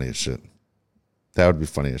would be funny as shit. That would be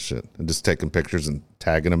funny as shit. And just taking pictures and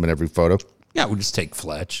tagging them in every photo. Yeah, we'll just take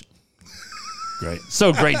Fletch. Great.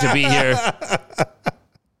 So great to be here.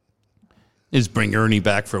 Just bring Ernie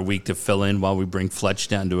back for a week to fill in while we bring Fletch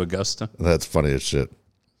down to Augusta. That's funny as shit.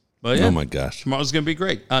 But yeah, Oh my gosh. tomorrow's going to be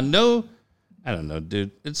great. No, I don't know, dude.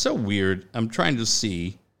 It's so weird. I'm trying to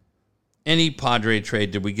see any Padre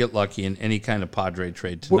trade. Did we get lucky in any kind of Padre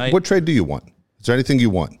trade tonight? What trade do you want? Is there anything you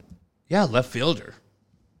want? Yeah, left fielder.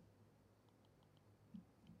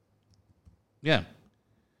 Yeah.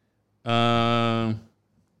 Wait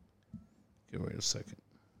a second.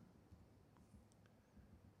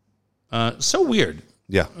 So weird.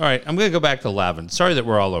 Yeah. All right, I'm going to go back to Lavin. Sorry that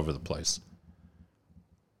we're all over the place.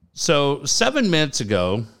 So 7 minutes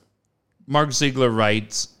ago, Mark Ziegler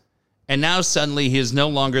writes, and now suddenly he is no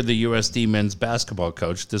longer the USD men's basketball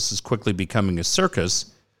coach. This is quickly becoming a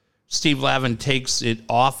circus. Steve Lavin takes it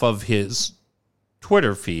off of his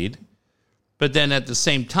Twitter feed. But then at the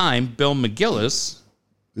same time, Bill McGillis.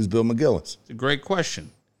 Who's Bill McGillis? It's a great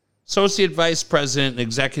question. Associate Vice President and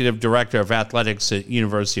Executive Director of Athletics at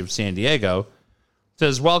University of San Diego,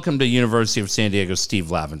 says, welcome to University of San Diego, Steve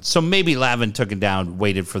Lavin. So maybe Lavin took it down,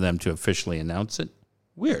 waited for them to officially announce it.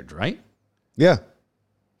 Weird, right? Yeah.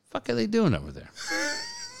 Fuck are they doing over there?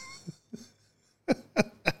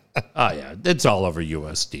 Oh, yeah. It's all over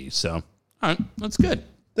USD. So, all right. That's good.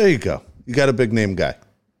 There you go. You got a big name guy.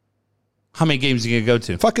 How many games are you going to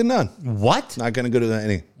go to? Fucking none. What? Not going to go to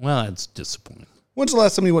any. Well, that's disappointing. When's the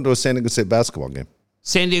last time you went to a San Diego State basketball game?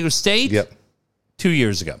 San Diego State? Yep. 2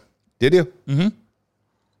 years ago. Did you? Mm-hmm.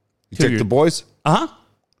 You took the boys? Uh-huh.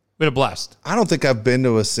 We had a blast. I don't think I've been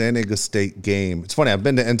to a San Diego State game. It's funny. I've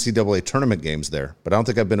been to NCAA tournament games there, but I don't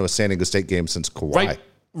think I've been to a San Diego State game since Kawhi.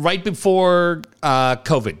 Right before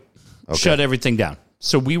COVID shut everything down.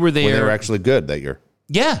 So we were there. When they were actually good that year.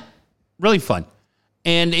 Yeah. Really fun.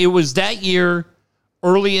 And it was that year,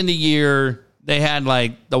 early in the year, they had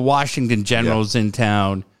like the Washington Generals in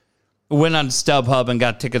town. went on StubHub and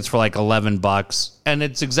got tickets for like $11. And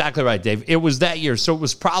it's exactly right, Dave. It was that year. So it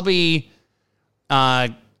was probably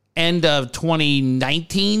end of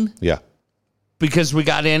 2019. Yeah. Because we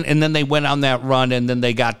got in, and then they went on that run, and then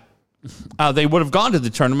they would have gone to the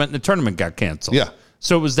tournament, and the tournament got canceled. Yeah.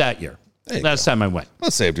 So it was that year. Last time I went.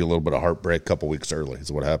 That saved you a little bit of heartbreak a couple weeks early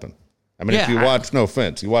is what happened. I mean, Yeah, if you watch, no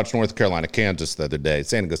offense, you watched North Carolina, Kansas the other day.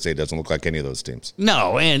 San Diego State doesn't look like any of those teams.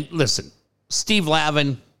 No, and listen, Steve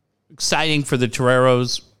Lavin, exciting for the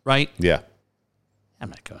Toreros, right? Yeah.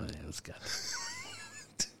 I'm not going to those guys.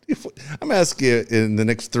 I'm asking you, in the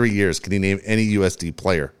next 3 years, can you name any USD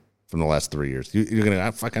player from the last 3 years? You're going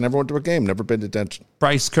to, fuck, I never went to a game, never paid attention.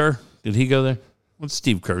 Bryce Kerr, did he go there? What's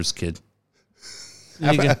Steve Kerr's kid?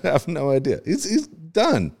 I have no idea. He's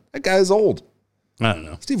done. That guy's old. I don't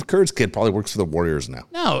know. Steve Kerr's kid probably works for the Warriors now.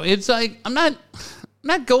 No, it's like I'm not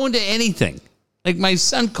going to anything. Like my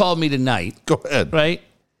son called me tonight. Go ahead. Right?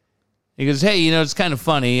 He goes, "Hey, it's kind of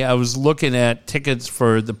funny. I was looking at tickets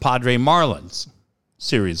for the Padre Marlins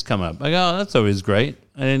series come up." I go, "Oh, that's always great.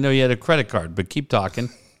 I didn't know you had a credit card, but keep talking."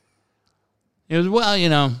 He goes, "Well,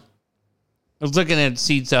 I was looking at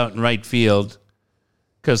seats out in right field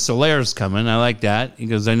because Solaire's coming. I like that." He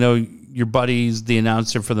goes, "I know your buddy's the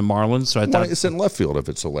announcer for the Marlins, so I Why thought don't you sit in left field if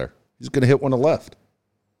it's Soler? He's going to hit one to left.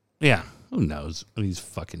 Yeah, who knows what he's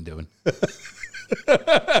fucking doing."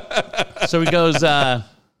 So he goes, I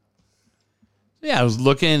was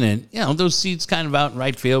looking, and those seats kind of out in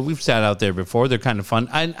right field. We've sat out there before. They're kind of fun.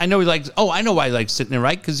 I know he likes. Oh, I know why he likes sitting in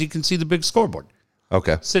right, because you can see the big scoreboard.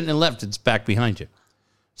 Okay. Sitting in left, it's back behind you.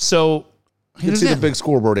 So You can see the big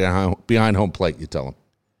scoreboard behind home plate, you tell him.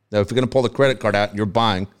 Now, if you're going to pull the credit card out and you're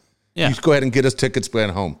buying, you just go ahead and get us tickets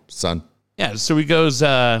behind home, son. Yeah, so he goes,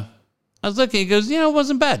 I was looking, he goes, it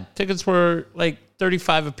wasn't bad. Tickets were like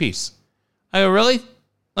 $35 a piece. I go, really?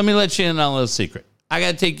 Let me let you in on a little secret. I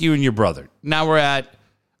got to take you and your brother. Now we're at,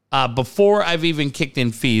 before I've even kicked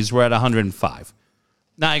in fees, we're at $105.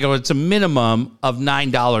 Now I go, it's a minimum of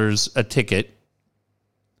 $9 a ticket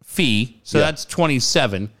fee. So that's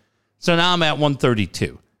 $27. So now I'm at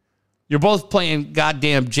 $132. You're both playing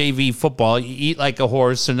goddamn JV football. You eat like a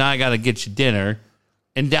horse. So now I got to get you dinner.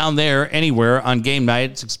 And down there, anywhere on game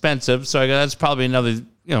night, it's expensive. So I go, that's probably another,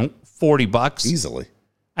 $40. Easily.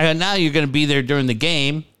 I go, now you're going to be there during the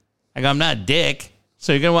game. I go, I'm not a dick.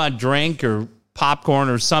 So you're going to want a drink or popcorn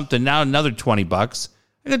or something. Now another $20.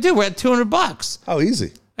 I go, dude, we're at $200. Oh,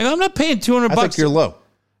 easy. I go, I'm not paying $200. I think you're low.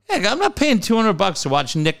 Yeah, I go, I'm not paying $200 to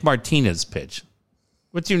watch Nick Martinez pitch.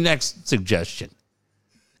 What's your next suggestion?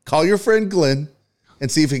 Call your friend Glenn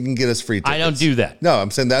and see if he can get us free tickets. I don't do that. No,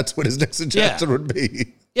 I'm saying that's what his next suggestion would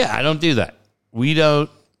be. Yeah, I don't do that. We don't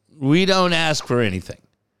ask for anything.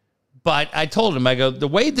 But I told him, I go, the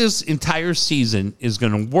way this entire season is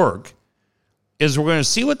going to work is we're going to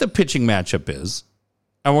see what the pitching matchup is,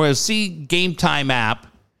 and we're going to see Game Time app,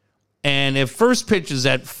 and if first pitch is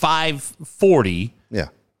at 5:40,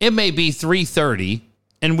 it may be 3:30,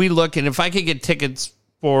 and we look, and if I could get tickets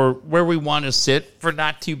for where we want to sit for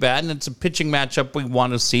not too bad, and it's a pitching matchup we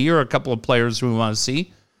want to see or a couple of players we want to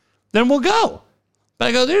see, then we'll go. But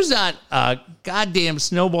I go, there's not a goddamn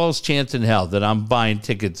snowball's chance in hell that I'm buying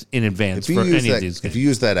tickets in advance for any of these games. If you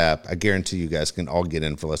use that app, I guarantee you guys can all get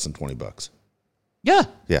in for less than $20. Yeah.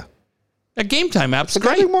 Yeah. That Game Time app's It's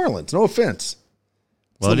great. the Marlins. No offense.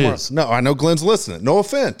 Well, it is. No, I know Glenn's listening. No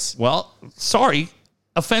offense. Well, sorry.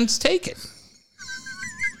 Offense taken.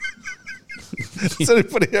 Has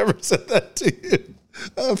anybody ever said that to you?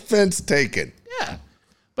 Offense taken. Yeah.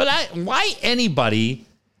 But why anybody...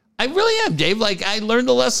 I really am, Dave. Like, I learned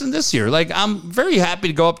a lesson this year. Like, I'm very happy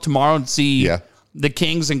to go up tomorrow and see the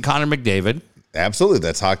Kings and Connor McDavid. Absolutely.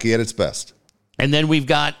 That's hockey at its best. And then we've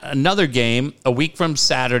got another game a week from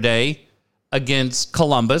Saturday against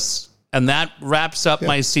Columbus. And that wraps up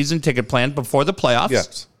my season ticket plan before the playoffs.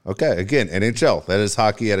 Yes. Okay. Again, NHL. That is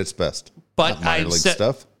hockey at its best. But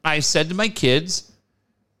I said to my kids,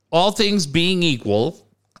 all things being equal,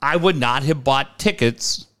 I would not have bought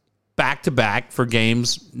tickets back-to-back for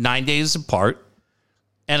games 9 days apart.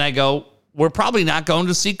 And I go, we're probably not going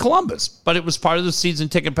to see Columbus. But it was part of the season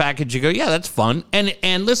ticket package. You go, yeah, that's fun.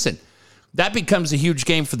 And listen, that becomes a huge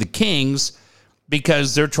game for the Kings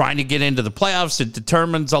because they're trying to get into the playoffs. It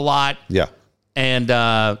determines a lot. Yeah. And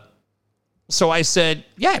so I said,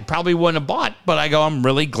 yeah, I probably wouldn't have bought. But I go, I'm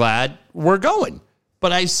really glad we're going.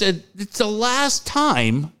 But I said, it's the last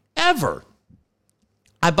time ever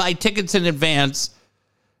I buy tickets in advance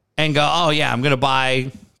and go, oh, yeah, I'm going to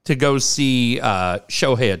buy to go see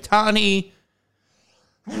Shohei Ohtani.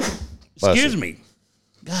 Excuse me.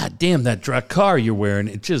 God damn, that car you're wearing,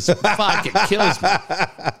 it just fucking kills me.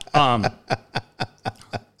 I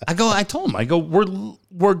I told him,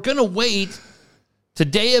 we're going to wait to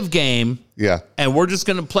day of game. Yeah. And we're just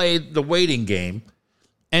going to play the waiting game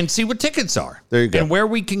and see what tickets are. There you go. And where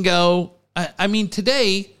we can go. I mean,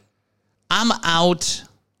 today I'm out.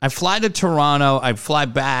 I fly to Toronto. I fly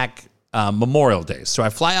back Memorial Day. So I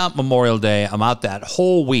fly out Memorial Day. I'm out that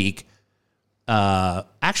whole week.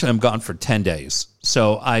 Actually, I'm gone for 10 days.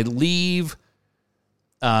 So I leave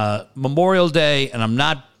Memorial Day, and I'm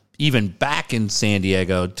not even back in San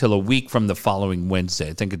Diego till a week from the following Wednesday.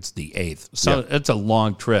 I think it's the 8th. So it's a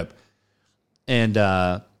long trip. And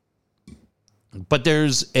but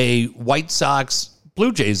there's a White Sox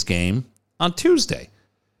Blue Jays game on Tuesday.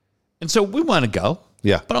 And so we want to go.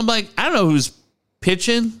 Yeah. But I'm like, I don't know who's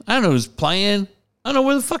pitching. I don't know who's playing. I don't know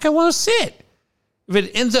where the fuck I want to sit. If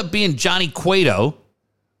it ends up being Johnny Cueto,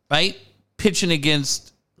 right, pitching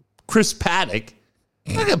against Chris Paddock,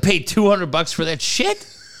 I'm not going to pay $200 for that shit.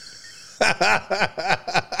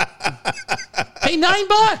 Pay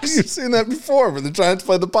 $9. You've seen that before when the Giants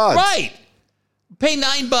play the Pods. Right. Pay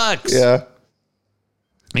 $9. Yeah.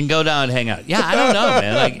 And go down and hang out. Yeah, I don't know,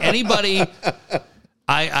 man. Like anybody,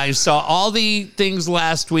 I saw all the things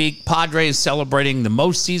last week. Padres celebrating the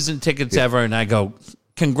most season tickets ever. And I go,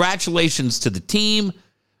 congratulations to the team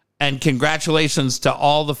and congratulations to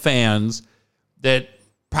all the fans that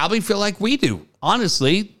probably feel like we do.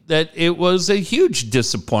 Honestly, that it was a huge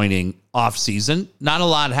disappointing offseason. Not a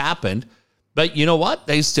lot happened. But you know what?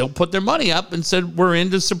 They still put their money up and said, we're in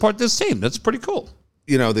to support this team. That's pretty cool.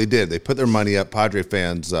 You know, they did. They put their money up. Padre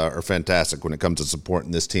fans are fantastic when it comes to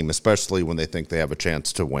supporting this team, especially when they think they have a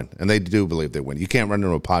chance to win. And they do believe they win. You can't run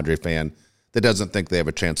into a Padre fan that doesn't think they have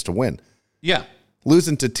a chance to win. Yeah.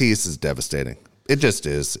 Losing Tatis is devastating. It just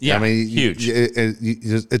is. Yeah, I mean, huge.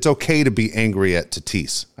 It's okay to be angry at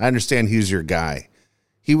Tatis. I understand he's your guy.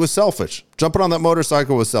 He was selfish. Jumping on that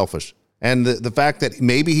motorcycle was selfish. And the fact that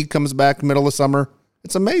maybe he comes back middle of summer,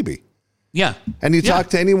 it's a maybe. Yeah. And you talk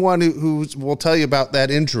to anyone who will tell you about that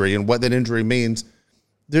injury and what that injury means,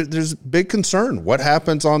 there's big concern. What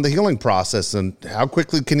happens on the healing process and how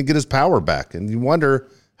quickly can he get his power back? And you wonder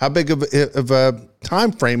how big of a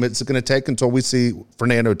time frame it's going to take until we see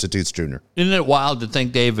Fernando Tatis Jr. Isn't it wild to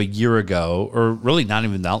think, Dave, a year ago, or really not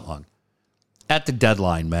even that long, at the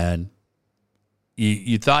deadline, man,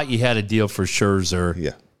 you thought you had a deal for Scherzer.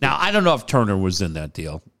 Yeah. Now, I don't know if Turner was in that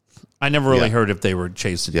deal. I never really heard if they were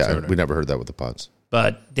chasing Turner. Yeah, we never heard that with the Pods.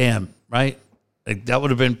 But damn, right? Like, that would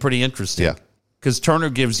have been pretty interesting. Yeah. Because Turner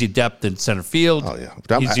gives you depth in center field. Oh,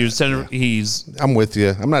 yeah. He's your center. Yeah. I'm with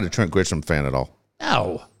you. I'm not a Trent Grisham fan at all.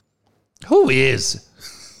 No. Who is?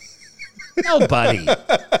 Nobody.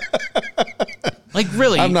 Like,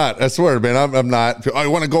 really? I'm not. I swear, man. I'm not. I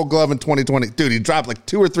want a Gold Glove in 2020. Dude, he dropped like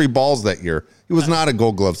 2 or 3 balls that year. He was not a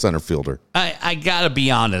Gold Glove center fielder. I got to be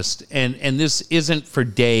honest, and this isn't for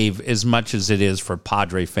Dave as much as it is for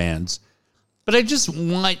Padre fans, but I just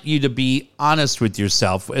want you to be honest with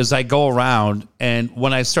yourself as I go around and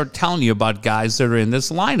when I start telling you about guys that are in this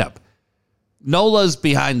lineup. Nola's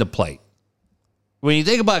behind the plate. When you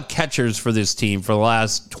think about catchers for this team for the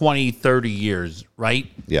last 20, 30 years, right?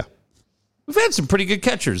 Yeah. We've had some pretty good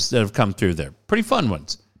catchers that have come through there. Pretty fun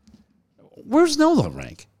ones. Where's Nola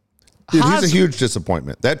rank? Dude, he's a huge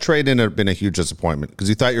disappointment. That trade ended up being a huge disappointment because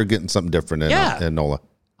you thought you were getting something different in Nola.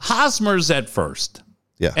 Hosmer's at first.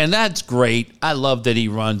 Yeah. And that's great. I love that he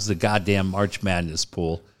runs the goddamn March Madness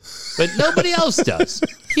pool. But nobody else does.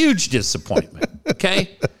 Huge disappointment.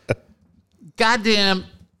 Okay? Goddamn,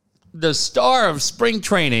 the star of spring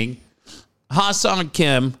training, Ha-Seong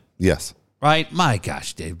Kim. Yes. Right? My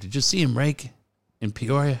gosh, Dave, did you see him rake in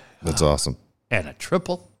Peoria? That's awesome. And a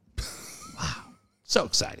triple. Wow. So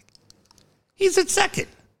exciting. He's at second.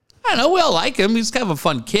 I don't know. We all like him. He's kind of a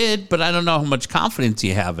fun kid, but I don't know how much confidence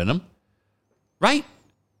you have in him. Right?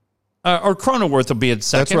 Or Cronenworth will be at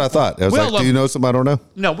second. That's what I thought. I was like, do you know something I don't know?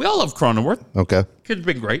 No, we all love Cronenworth. Okay. Kid's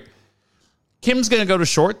been great. Kim's going to go to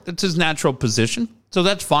short. That's his natural position. So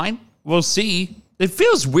that's fine. We'll see. It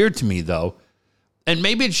feels weird to me, though. And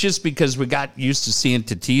maybe it's just because we got used to seeing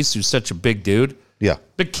Tatis, who's such a big dude. Yeah.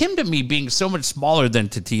 But Kim, to me, being so much smaller than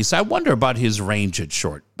Tatis, I wonder about his range at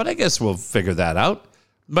short. But I guess we'll figure that out.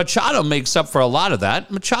 Machado makes up for a lot of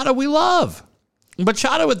that. Machado we love.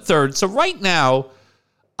 Machado at third. So right now,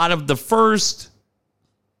 out of the first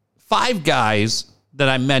 5 guys that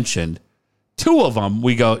I mentioned, 2 of them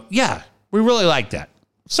we go, yeah, we really like that.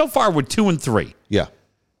 So far, we're 2 and 3. Yeah.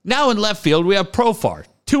 Now in left field, we have Profar,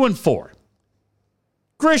 2 and 4.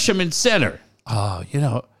 Grisham in center. Oh, you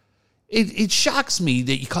know, it shocks me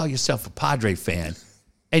that you call yourself a Padre fan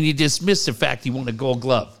and you dismiss the fact you want a Gold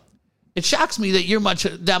Glove. It shocks me that you're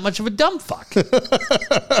that much of a dumb fuck.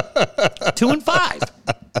 2-5.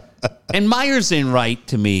 And Myers in right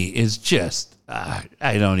to me is just, I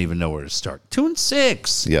don't even know where to start.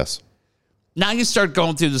 2-6. Yes. Now you start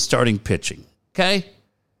going through the starting pitching. Okay.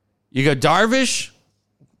 You go Darvish.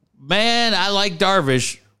 Man, I like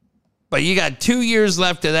Darvish, but you got 2 years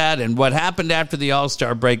left of that. And what happened after the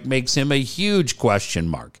All-Star break makes him a huge question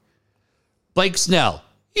mark. Blake Snell,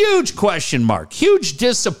 huge question mark, huge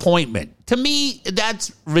disappointment. To me,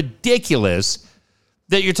 that's ridiculous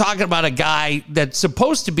that you're talking about a guy that's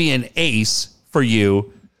supposed to be an ace for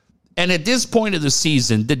you. And at this point of the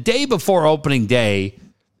season, the day before opening day,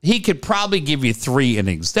 he could probably give you 3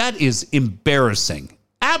 innings. That is embarrassing.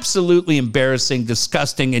 Absolutely embarrassing,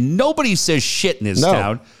 disgusting. And nobody says shit in this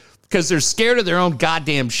town because they're scared of their own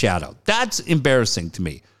goddamn shadow. That's embarrassing to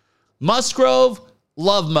me. Musgrove,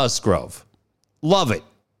 love Musgrove. Love it.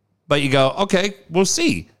 But you go, okay, we'll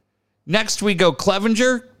see. Next we go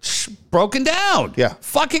Clevenger, broken down. Yeah.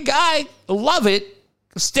 Fucking guy, love it.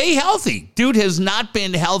 Stay healthy. Dude has not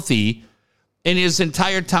been healthy in his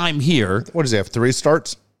entire time here. What does he have, 3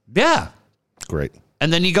 starts? Yeah. Great.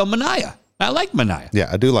 And then you go Manaea. I like Manaea. Yeah,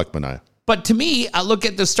 I do like Manaea. But to me, I look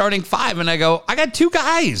at the starting 5 and I go, I got 2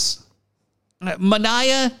 guys.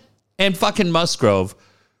 Manaea and fucking Musgrove,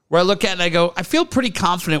 where I look at it and I go, I feel pretty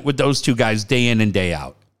confident with those 2 guys day in and day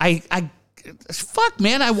out. Fuck,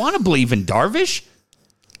 man, I want to believe in Darvish.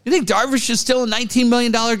 You think Darvish is still a $19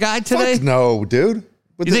 million guy today? Fuck no, dude.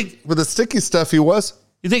 With the sticky stuff he was.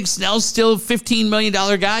 You think Snell's still a $15 million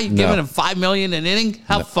guy? You're giving him $5 million an inning?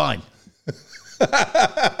 Have fun.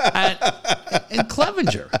 and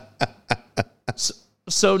Clevenger.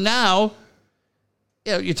 So now,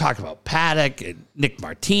 you're talking about Paddock and Nick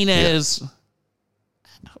Martinez.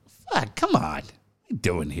 Yeah. Fuck, come on. What are you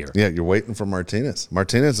doing here? Yeah, you're waiting for Martinez.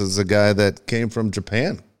 Martinez is a guy that came from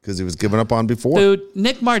Japan because he was given up on before. Dude,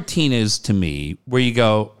 Nick Martinez, to me, where you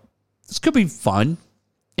go, this could be fun.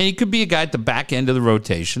 And he could be a guy at the back end of the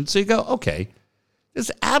rotation. So you go, okay. This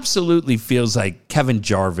absolutely feels like Kevin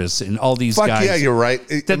Jarvis and all these guys. Yeah, you're right.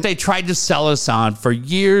 That they tried to sell us on for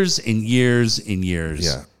years and years and years.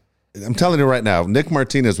 Yeah. I'm telling you right now, Nick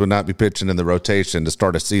Martinez would not be pitching in the rotation to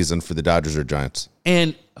start a season for the Dodgers or Giants.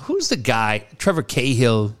 And who's the guy? Trevor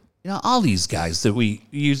Cahill. All these guys that we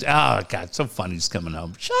use. Oh, God, so funny he's coming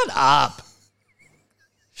home. Shut up.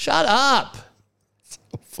 Shut up. So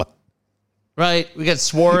fun. Right? We got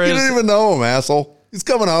Suarez. You didn't even know him, asshole. He's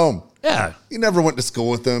coming home. Yeah. You never went to school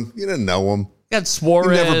with him. You didn't know him. Got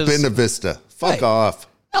Suarez. You've never been to Vista. Fuck off.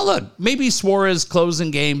 Now, look, maybe Suarez closing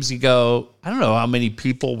games, you go, I don't know how many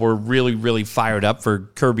people were really, really fired up for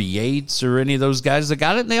Kirby Yates or any of those guys that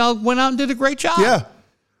got it, and they all went out and did a great job. Yeah.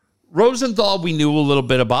 Rosenthal, we knew a little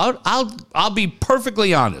bit about. I'll be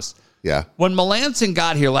perfectly honest. Yeah. When Melanson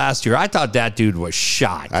got here last year, I thought that dude was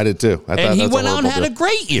shot. I did too. And he went out and had a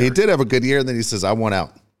great year. He did have a good year, and then he says, I want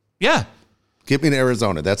out. Yeah. Get me to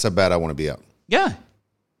Arizona. That's how bad I want to be out. Yeah.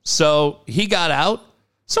 So he got out.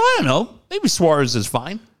 So I don't know. Maybe Suarez is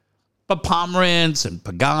fine. But Pomerantz and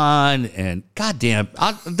Pagan and goddamn,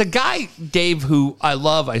 the guy, Dave, who I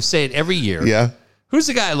love, I say it every year. Yeah. Who's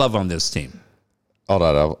the guy I love on this team? Hold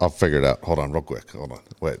on. I'll figure it out. Hold on real quick. Hold on.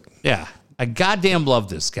 Wait. Yeah. I goddamn love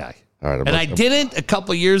this guy. All right. I didn't a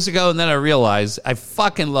couple years ago, and then I realized I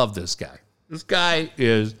fucking love this guy. This guy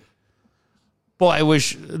is, boy, I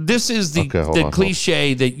wish, this is the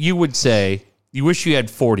cliche that you would say, you wish you had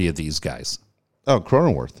 40 of these guys. Oh,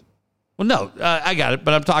 Cronenworth. Well, no, I got it,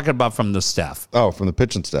 but I'm talking about from the staff. Oh, from the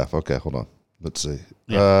pitching staff. Okay, hold on. Let's see.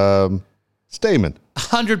 Yeah. Stamen.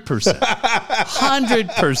 100%.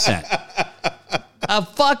 100%. A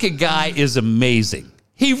fucking guy is amazing.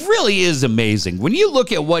 He really is amazing. When you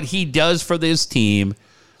look at what he does for this team,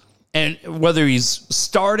 and whether he's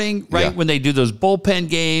starting, right, when they do those bullpen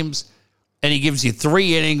games, and he gives you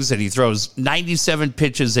 3 innings, and he throws 97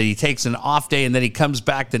 pitches, and he takes an off day, and then he comes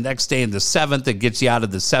back the next day in the 7th and gets you out of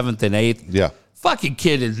the 7th and 8th. Yeah. Fucking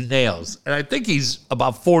kid is nails. And I think he's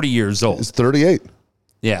about 40 years old. He's 38.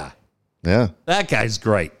 Yeah. Yeah. That guy's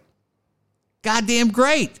great. Goddamn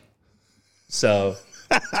great. So,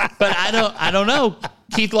 but I don't know.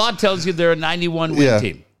 Keith Law tells you they're a 91-win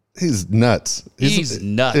team. He's nuts. He's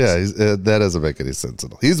nuts. Yeah, that doesn't make any sense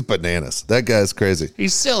at all. He's bananas. That guy's crazy.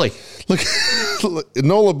 He's silly. Look,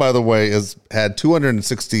 Nola, by the way, has had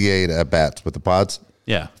 268 at-bats with the Pods.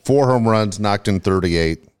 Yeah. 4 home runs, knocked in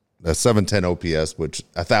 38, a 710 OPS, which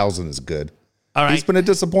 1,000 is good. All right. He's been a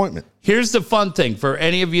disappointment. Here's the fun thing for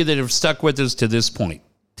any of you that have stuck with us to this point.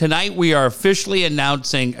 Tonight, we are officially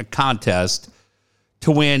announcing a contest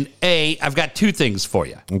to win. I've got 2 things for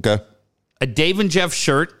you. Okay. A Dave and Jeff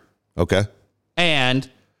shirt. Okay. And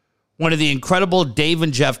one of the incredible Dave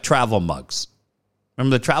and Jeff travel mugs.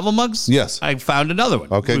 Remember the travel mugs? Yes. I found another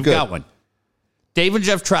one. Okay, We've good. got one. Dave and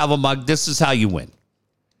Jeff travel mug. This is how you win.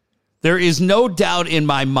 There is no doubt in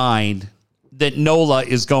my mind that Nola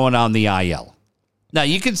is going on the IL. Now,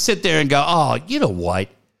 you can sit there and go, oh, you know what?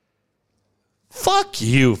 Fuck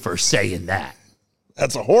you for saying that.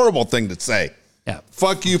 That's a horrible thing to say. Yeah.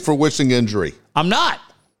 Fuck you for wishing injury. I'm not.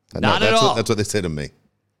 Not at all. That's what they say to me.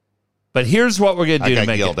 But here's what we're going to do I to got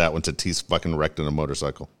make yelled it. at when Tatis fucking wrecked in a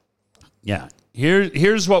motorcycle. Yeah.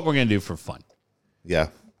 Here's what we're going to do for fun. Yeah.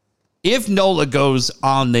 If Nola goes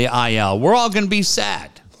on the IL, we're all going to be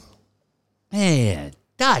sad. Man,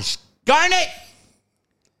 gosh, darn it.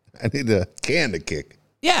 I need a can to kick.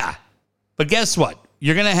 Yeah. But guess what?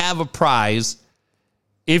 You're going to have a prize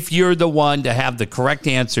if you're the one to have the correct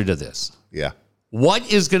answer to this. Yeah.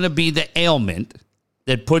 What is going to be the ailment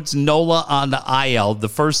that puts Nola on the IL the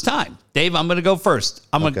first time? Dave, I'm going to go first.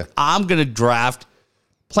 I'm going to draft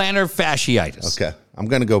plantar fasciitis. Okay. I'm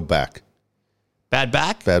going to go back. Bad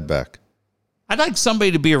back? Bad back. I'd like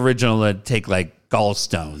somebody to be original and take like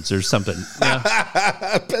gallstones or something. You know?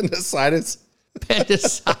 Appendicitis.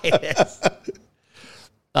 Appendicitis.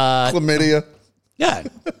 Chlamydia. Yeah.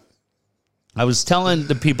 I was telling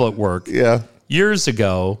the people at work Yeah. years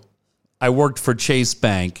ago, I worked for Chase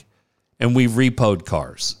Bank and we repoed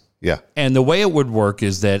cars. Yeah. And the way it would work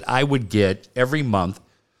is that I would get every month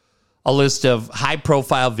a list of high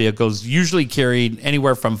profile vehicles, usually carried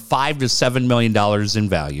anywhere from $5 to $7 million in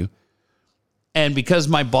value. And because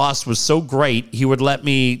my boss was so great, he would let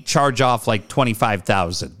me charge off like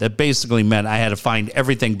 $25,000. That basically meant I had to find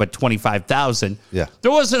everything but $25,000. Yeah.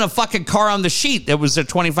 There wasn't a fucking car on the sheet that was a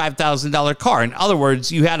 $25,000 car. In other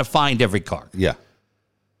words, you had to find every car. Yeah.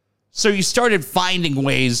 So you started finding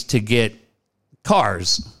ways to get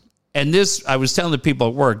cars. And this, I was telling the people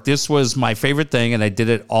at work, this was my favorite thing, and I did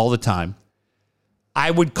it all the time. I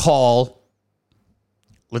would call,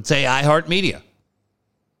 let's say, iHeartMedia.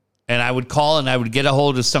 And I would call and I would get a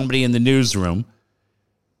hold of somebody in the newsroom.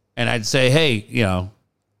 And I'd say, hey, you know,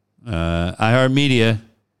 iHeartMedia,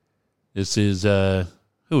 this is,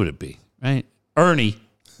 who would it be, right? Ernie.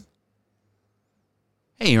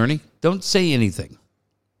 Hey, Ernie, don't say anything.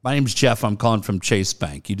 My name's Jeff. I'm calling from Chase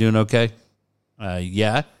Bank. You doing okay?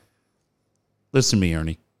 Yeah. Listen to me,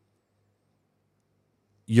 Ernie.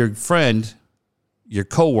 Your friend, your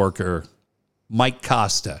coworker, Mike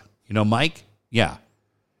Costa. You know Mike? Yeah.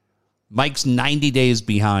 Mike's 90 days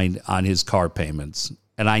behind on his car payments,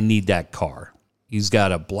 and I need that car. He's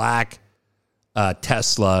got a black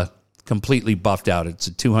Tesla, completely buffed out. It's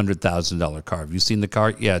a $200,000 car. Have you seen the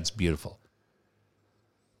car? Yeah, it's beautiful.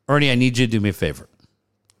 Ernie, I need you to do me a favor.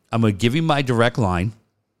 I'm going to give you my direct line.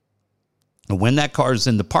 And when that car is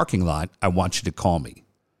in the parking lot, I want you to call me.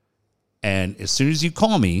 And as soon as you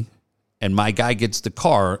call me and my guy gets the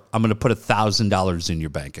car, I'm going to put $1,000 in your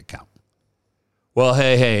bank account. Well,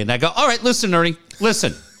 hey. And I go, all right, listen, Ernie,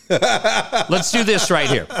 listen. Let's do this right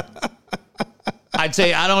here. I'd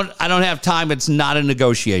say, I don't have time. It's not a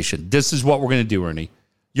negotiation. This is what we're going to do, Ernie.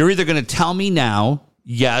 You're either going to tell me now,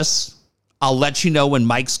 yes, I'll let you know when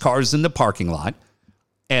Mike's car is in the parking lot,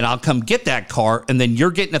 and I'll come get that car, and then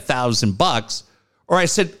you're getting $1,000. Or I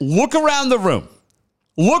said, look around the room.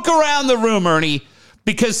 Look around the room, Ernie,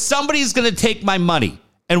 because somebody's going to take my money.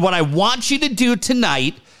 And what I want you to do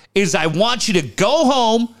tonight is I want you to go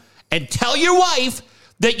home and tell your wife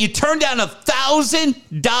that you turned down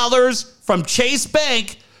 $1,000 from Chase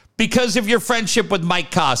Bank because of your friendship with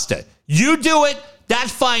Mike Costa. You do it.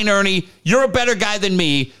 That's fine, Ernie. You're a better guy than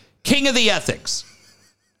me. King of the ethics.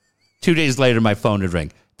 2 days later, my phone would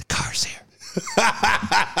ring. The car's here.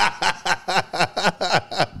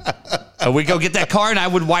 And we go get that car, and I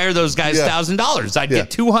would wire those guys $1,000. I'd get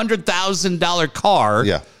 $200,000 car.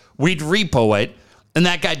 Yeah. We'd repo it, and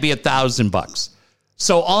that guy'd be $1,000.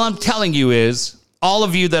 So all I'm telling you is, all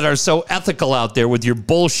of you that are so ethical out there with your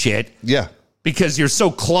bullshit, because you're so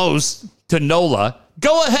close to NOLA,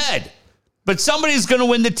 go ahead. But somebody's going to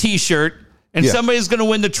win the T-shirt, and somebody's going to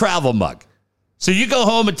win the travel mug. So you go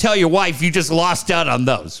home and tell your wife you just lost out on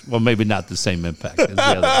those. Well, maybe not the same impact as the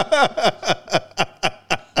other.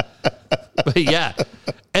 But yeah.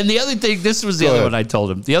 And the other thing, this was the other one I told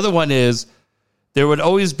him. The other one is there would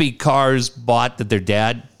always be cars bought that their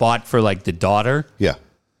dad bought for like the daughter. Yeah.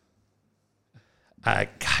 God,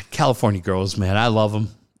 California girls, man. I love them,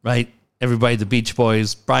 right? Everybody, the Beach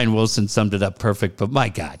Boys. Brian Wilson summed it up perfect. But my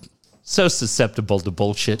God, so susceptible to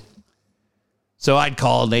bullshit. So I'd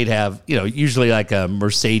call and they'd have, usually like a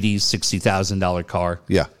Mercedes $60,000 car.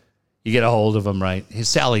 Yeah. You get a hold of them, right? Hey,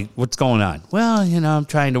 Sally, what's going on? Well, I'm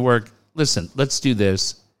trying to work. Listen, let's do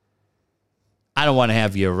this. I don't want to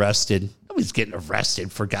have you arrested. Nobody's getting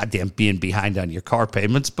arrested for goddamn being behind on your car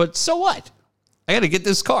payments, but so what? I got to get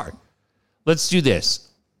this car. Let's do this.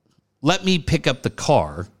 Let me pick up the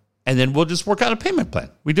car, and then we'll just work out a payment plan.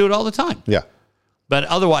 We do it all the time. Yeah. But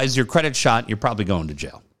otherwise, your credit's shot, and you're probably going to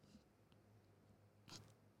jail.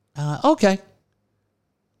 Okay.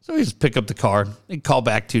 So we just pick up the car. They call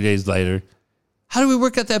back 2 days later. How do we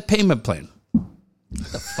work out that payment plan?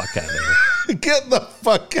 Get the fuck out of here. Get the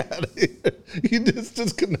fuck out of here. You just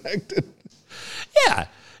disconnected. Yeah.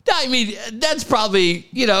 I mean, that's probably,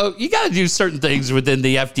 you got to do certain things within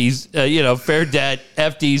the FD's, fair debt,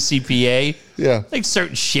 FDCPA. Yeah. Like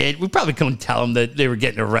certain shit. We probably couldn't tell them that they were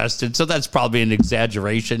getting arrested. So that's probably an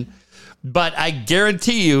exaggeration. But I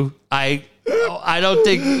guarantee you, I don't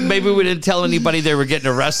think, maybe we didn't tell anybody they were getting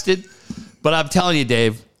arrested. But I'm telling you,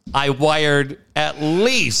 Dave, I wired at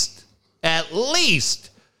least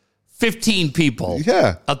 15 people,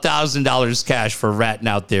 $1,000 cash for ratting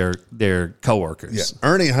out their coworkers. Yeah.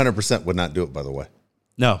 Ernie 100% would not do it, by the way.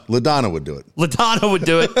 No. LaDonna would do it. LaDonna would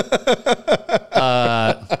do it.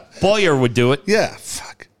 Boyer would do it. Yeah.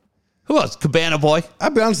 Fuck. Who else? Cabana Boy. I'll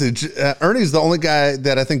be honest with you. Ernie's the only guy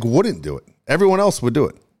that I think wouldn't do it. Everyone else would do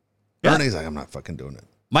it. Yeah. Ernie's like, I'm not fucking doing it.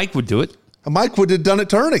 Mike would do it. Mike would have done it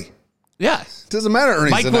to Ernie. Yeah. Doesn't matter.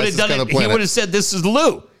 Ernie's Mike would have done it. He would have said, this is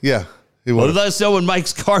Lou. Yeah. Well, let us know when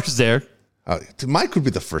Mike's car's there. Mike would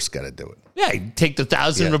be the first guy to do it. Yeah, he'd take the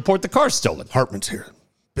 1,000 and report the car stolen. Hartman's here.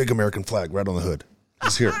 Big American flag right on the hood.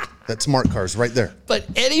 He's here. That smart car's right there. But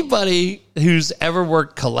anybody who's ever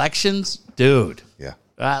worked collections, dude. Yeah.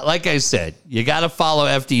 Like I said, you got to follow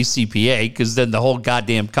FDCPA because then the whole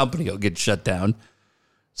goddamn company will get shut down.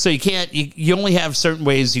 So you can't, you only have certain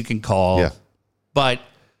ways you can call. Yeah. But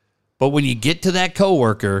when you get to that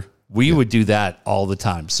coworker, we would do that all the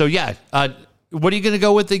time. So, yeah. What are you going to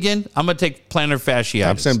go with again? I'm going to take plantar fasciitis.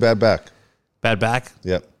 I'm saying bad back. Bad back?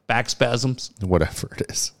 Yep. Back spasms? Whatever it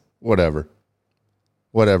is. Whatever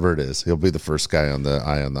it is. He'll be the first guy on the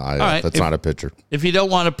IL. Right. That's not a pitcher. If you don't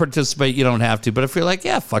want to participate, you don't have to. But if you're like,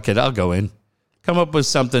 yeah, fuck it, I'll go in. Come up with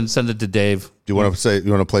something, send it to Dave. Do you want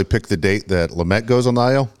to play pick the date that Lamet goes on the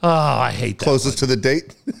IL? Oh, I hate that. Closest to the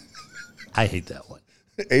date? I hate that one.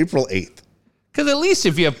 April 8th. Because at least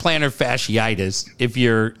if you have plantar fasciitis, if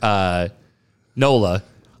you're Nola,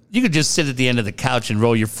 you could just sit at the end of the couch and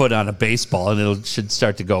roll your foot on a baseball and it should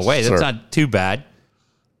start to go away. That's not too bad.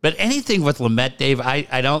 But anything with Lamet, Dave,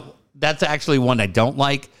 I don't, that's actually one I don't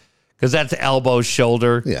like because that's elbow,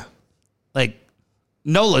 shoulder. Yeah. Like,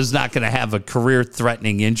 Nola's not going to have a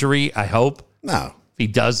career-threatening injury, I hope. No. If he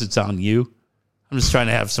does, it's on you. I'm just trying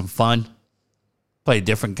to have some fun, play a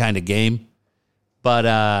different kind of game. But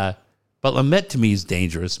Lamet to me is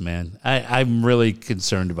dangerous, man. I'm really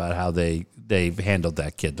concerned about how they've handled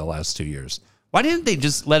that kid the last 2 years. Why didn't they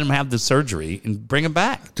just let him have the surgery and bring him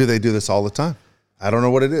back? Do they do this all the time? I don't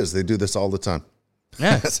know what it is. They do this all the time.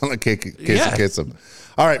 Yeah. That's not a case of.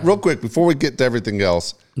 All right, real quick, before we get to everything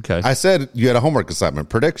else. Okay. I said you had a homework assignment,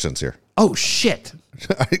 predictions here. Oh, shit.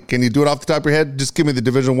 Can you do it off the top of your head? Just give me the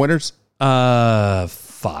division winners.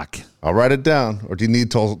 Fuck. I'll write it down. Or do you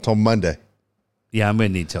need till Monday? Yeah, I'm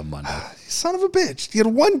going to need till Monday. Son of a bitch. You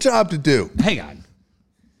had one job to do. Hang on.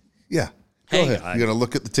 Yeah. Hang Go ahead. on. You're going to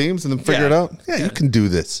look at the teams and then figure it out? Yeah, you can do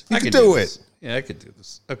this. You I can could do this. it. Yeah, I could do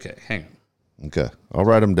this. Okay, hang on. Okay. I'll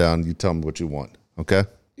write them down. You tell me what you want. Okay?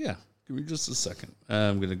 Yeah, give me just a second.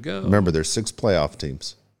 I'm going to go. Remember, there's 6 playoff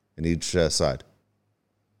teams in each side.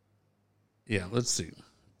 Yeah, let's see.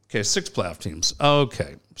 Okay, 6 playoff teams.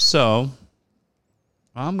 Okay, so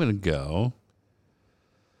I'm going to go.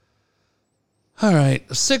 All right,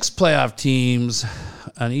 6 playoff teams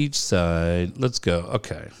on each side. Let's go.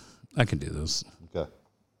 Okay, I can do this.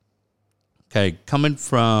 Okay, coming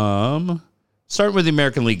from, starting with the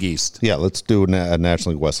American League East. Yeah, let's do a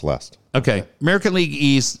National League West last. Okay, American League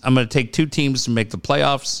East, I'm going to take 2 teams to make the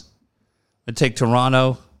playoffs. I'm going to take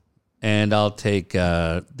Toronto, and I'll take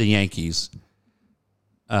the Yankees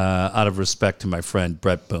out of respect to my friend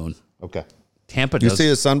Brett Boone. Okay. Tampa You does. see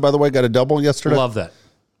his son, by the way, got a double yesterday? Love that.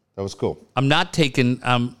 That was cool. I'm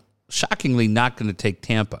shockingly not going to take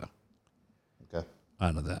Tampa Okay.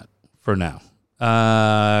 out of that for now.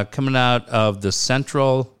 Coming out of the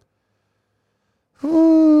Central.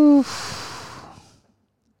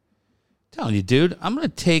 Telling you, dude, I'm going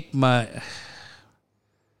to take 2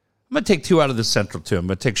 out of the Central, too. I'm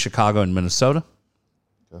going to take Chicago and Minnesota.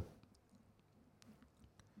 Okay.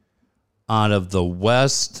 Out of the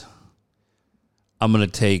West, I'm going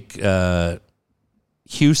to take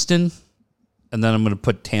Houston, and then I'm going to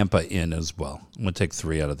put Tampa in as well. I'm going to take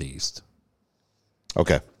 3 out of the East.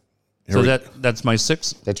 Okay. So that's my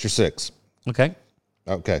 6? That's your 6. Okay.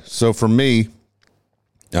 Okay. So for me,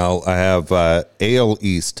 No, I have AL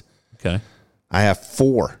East. Okay. I have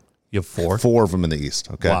 4. You have 4? 4 of them in the East.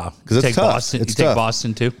 Okay. Wow. Because it's Take tough. Boston. It's you tough. take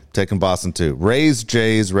Boston too? Taking Boston too. Rays,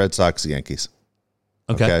 Jays, Red Sox, Yankees.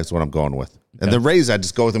 Okay. That's what I'm going with. And the Rays, I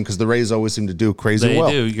just go with them because the Rays always seem to do crazy They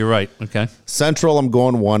well. do. You're right. Okay. Central, I'm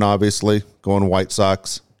going 1, obviously. Going White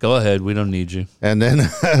Sox. Go ahead. We don't need you. And then,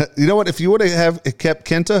 you know what? If you would have kept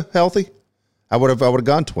Kenta healthy, I would have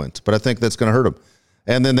gone Twins. But I think that's going to hurt him.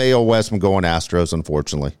 And then the AL West, I'm going Astros,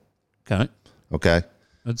 unfortunately. Okay. Okay.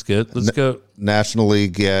 That's good. Let's go. National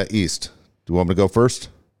League East. Do you want me to go first?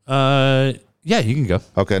 Yeah, you can go.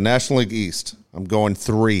 Okay. National League East. I'm going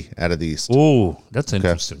 3 out of the East. Ooh, that's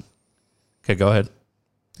interesting. Okay, go ahead.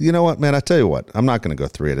 You know what, man? I tell you what. I'm not going to go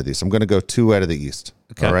 3 out of these. I'm going to go 2 out of the East.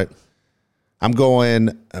 Okay. All right. I'm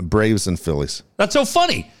going Braves and Phillies. That's so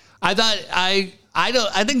funny. I thought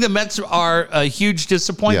I think the Mets are a huge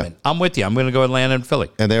disappointment. Yeah. I'm with you. I'm going to go Atlanta and Philly.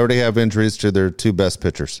 And they already have injuries to their 2 best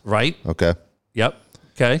pitchers. Right? Okay. Yep.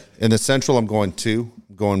 Okay. In the Central, I'm going 2.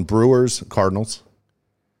 I'm going Brewers, Cardinals.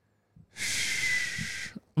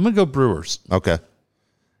 I'm going to go Brewers. Okay.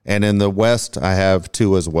 And in the West, I have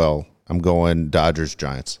 2 as well. I'm going Dodgers,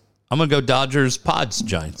 Giants. I'm going to go Dodgers, Pods,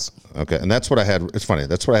 Giants. Okay. And that's what I had. It's funny.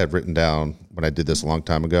 That's what I had written down when I did this a long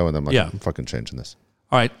time ago. And then I'm like, Yeah. I'm fucking changing this.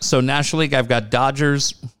 All right. So National League, I've got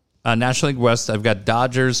Dodgers. National League West, I've got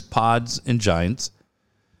Dodgers, Pods, and Giants.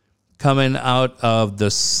 Coming out of the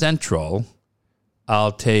Central,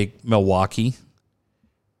 I'll take Milwaukee.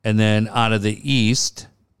 And then out of the East,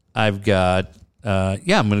 I've got, I'm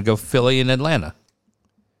going to go Philly and Atlanta.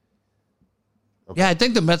 Okay. Yeah, I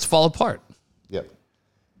think the Mets fall apart. Yep.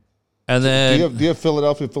 And then, Do you have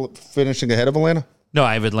Philadelphia finishing ahead of Atlanta? no,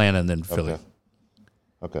 I have Atlanta and then Philly.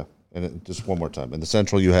 Okay. And just one more time. In the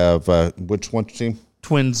Central, you have which one team?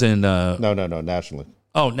 Twins and, No, nationally.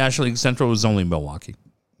 National League Central was only Milwaukee.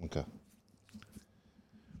 Okay.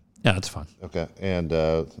 Yeah, that's fine. Okay. And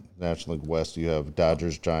National League West, you have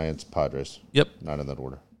Dodgers, Giants, Padres. Yep. Not in that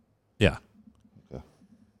order. Yeah. Okay.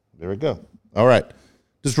 There we go. All right.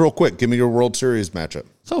 Just real quick, give me your World Series matchup.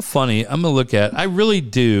 So funny. I'm going to look at, I really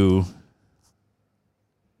do.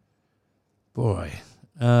 Boy.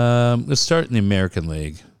 Let's start in the American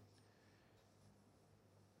League.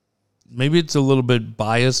 Maybe it's a little bit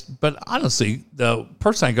biased, but honestly, the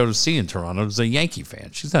person I go to see in Toronto is a Yankee fan.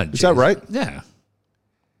 She's not. Is that right? Yeah.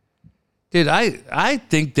 Dude, I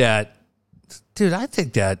think that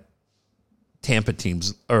Tampa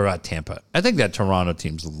team's, or Tampa, I think that Toronto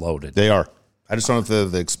team's loaded. They are. I just don't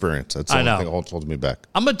have the experience. That's the I only know. thing that holds me back.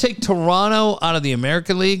 I'm going to take Toronto out of the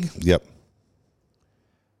American League, Yep.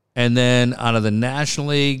 and then out of the National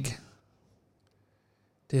League,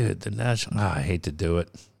 dude, the National, I hate to do it.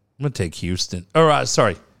 I'm going to take Houston. Or,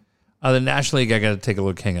 sorry. Out of the National League, I got to take a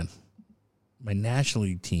look. Hang on. My National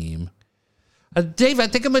League team. Dave, I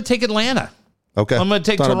think I'm going to take Atlanta. Okay. I'm going to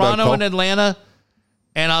take Not a bad Toronto call. and Atlanta,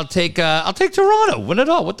 and I'll take Toronto. Win it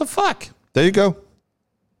all. What the fuck? There you go.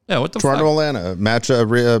 Yeah, what the Toronto, fuck?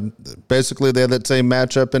 Atlanta. Basically, they had that same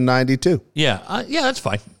matchup in 92. Yeah, that's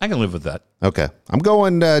fine. I can live with that. Okay. I'm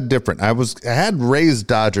going different. I had Rays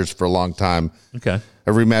Dodgers for a long time. Okay.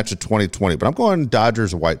 A rematch of 2020, but I'm going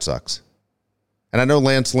Dodgers White Sox. And I know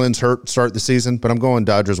Lance Lynn's hurt start the season, but I'm going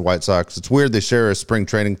Dodgers White Sox. It's weird they share a spring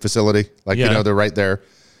training facility. Yeah. They're right there.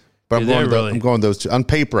 But Yeah, I'm going those two. On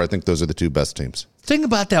paper, I think those are the 2 best teams. Thing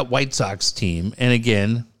about that White Sox team, and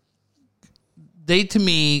again, they to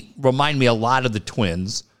me remind me a lot of the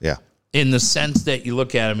Twins Yeah. in the sense that you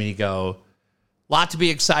look at them and you go, lot to be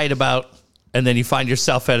excited about, and then you find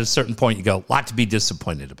yourself at a certain point, you go, lot to be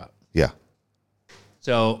disappointed about. Yeah.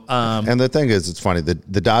 So, And the thing is, it's funny. The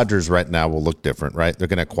Dodgers right now will look different, right? They're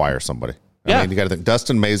going to acquire somebody. Yeah. I mean, you got to think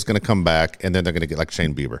Dustin May's going to come back, and then they're going to get like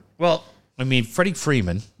Shane Bieber. well, I mean, Freddie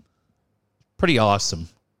Freeman, pretty awesome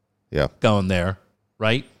Yeah. going there,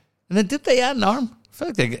 right? And then did they add an arm? I feel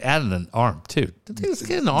like they added an arm too. Did they just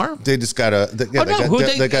get an arm? They just got they got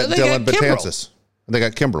Dylan Betances. And they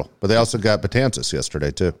got Kimbrel, but they also got Betances yesterday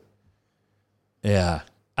too. Yeah,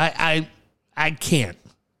 I can't.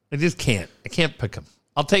 I just can't. I can't pick them.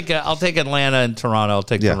 I'll take Atlanta and Toronto. I'll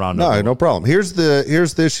take Toronto. No problem. Here's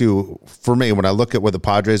the issue for me when I look at what the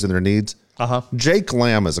Padres and their needs. Jake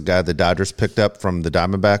Lamb is a guy the Dodgers picked up from the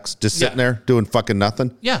Diamondbacks, just sitting there doing fucking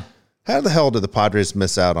nothing. Yeah. How the hell did the Padres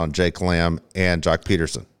miss out on Jake Lamb and Jock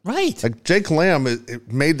Peterson? Right. Like Jake Lamb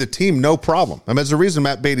it made the team no problem. I mean, there's a reason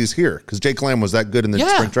Matt Beatty's here because Jake Lamb was that good in the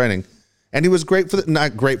spring training, and he was great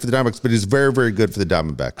not great for the Diamondbacks, but he's very, very good for the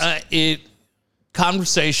Diamondbacks.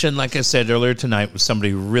 Conversation, like I said earlier tonight, with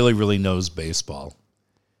somebody who really, really knows baseball,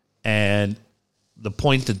 and the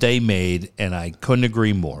point that they made, and I couldn't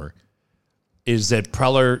agree more, is that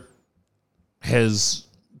Preller has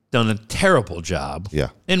done a terrible job. Yeah.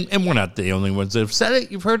 And we're not the only ones that have said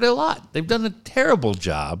it. You've heard it a lot. They've done a terrible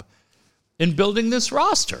job in building this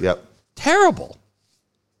roster. Yep. Terrible.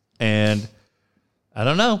 And I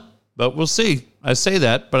don't know, but we'll see. I say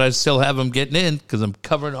that, but I still have them getting in because I'm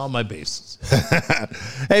covering all my bases.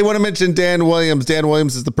 Hey, I want to mention Dan Williams. Dan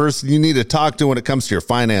Williams is the person you need to talk to when it comes to your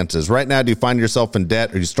finances. Right now, do you find yourself in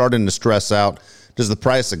debt? Are you starting to stress out? Does the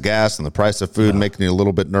price of gas and the price of food making you a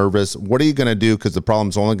little bit nervous? What are you going to do? Because the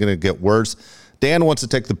problem's only going to get worse. Dan wants to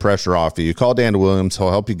take the pressure off you. You call Dan Williams. He'll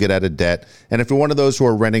help you get out of debt. And if you're one of those who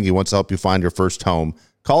are renting, he wants to help you find your first home.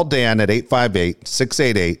 Call Dan at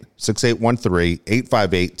 858-688-6813,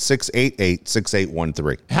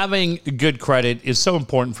 858-688-6813. Having good credit is so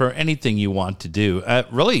important for anything you want to do.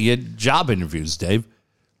 Really, job interviews, Dave.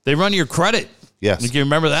 They run your credit. Yes. Do you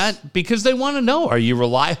remember that? Because they want to know, are you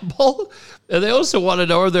reliable? And they also want to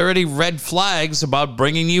know, are there any red flags about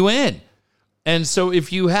bringing you in? And so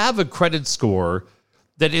if you have a credit score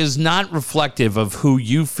that is not reflective of who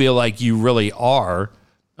you feel like you really are,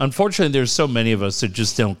 unfortunately, there's so many of us that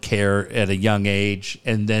just don't care at a young age,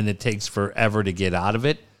 and then it takes forever to get out of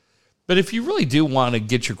it. But if you really do want to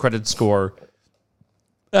get your credit score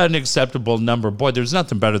at an acceptable number, boy, there's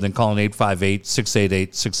nothing better than calling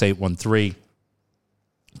 858-688-6813,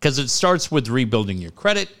 because it starts with rebuilding your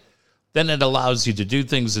credit. Then it allows you to do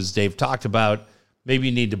things, as Dave talked about. Maybe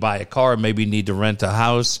you need to buy a car. Maybe you need to rent a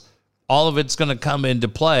house. All of it's going to come into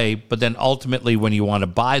play. But then ultimately, when you want to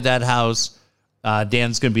buy that house,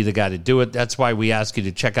 Dan's going to be the guy to do it. That's why we ask you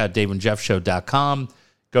to check out DaveandJeffShow.com.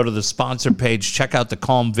 Go to the sponsor page. Check out the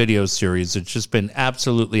Calm video series. It's just been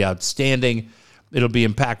absolutely outstanding. It'll be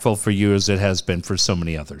impactful for you as it has been for so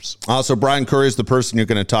many others. Also, Brian Curry is the person you're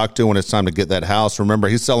going to talk to when it's time to get that house. Remember,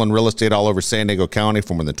 he's selling real estate all over San Diego County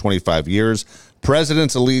for more than 25 years.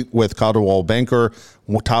 President's Elite with Coldwell Banker,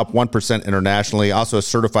 top 1% internationally. Also a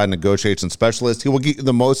certified negotiation specialist. He will get you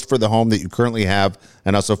the most for the home that you currently have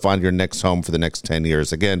and also find your next home for the next 10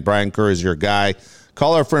 years. Again, Brian Curry is your guy.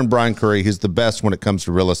 Call our friend Brian Curry. He's the best when it comes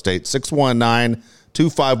to real estate.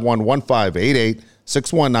 619-251-1588.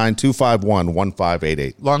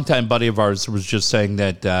 619-251-1588. Longtime buddy of ours was just saying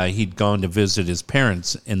that he'd gone to visit his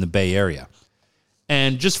parents in the Bay Area.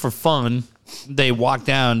 And just for fun, they walked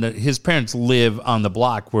down. His parents live on the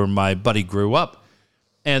block where my buddy grew up.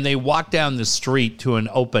 And they walked down the street to an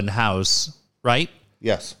open house, right?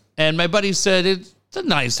 Yes. And my buddy said, it's a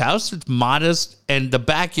nice house. It's modest. And the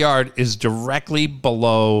backyard is directly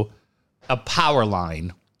below a power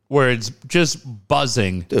line where it's just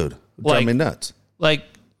buzzing. Dude, drive me nuts. Like,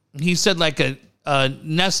 he said, like a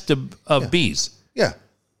nest of bees. Yeah.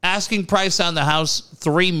 Asking price on the house,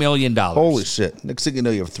 $3 million. Holy shit. Next thing you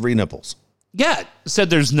know, you have 3 nipples. Yeah.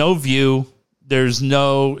 Said there's no view.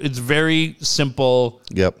 It's very simple.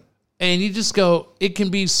 Yep. And you just go, it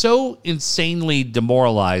can be so insanely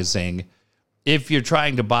demoralizing if you're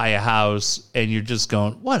trying to buy a house and you're just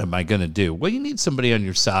going, what am I going to do? Well, you need somebody on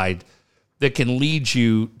your side that can lead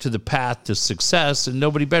you to the path to success, and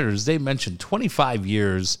nobody better. As they mentioned, 25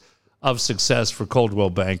 years of success for Coldwell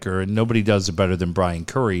Banker, and nobody does it better than Brian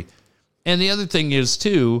Curry. And the other thing is,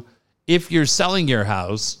 too, if you're selling your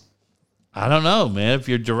house, I don't know, man, if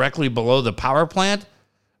you're directly below the power plant,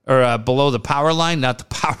 or below the power line, not the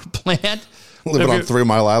power plant. Living on 3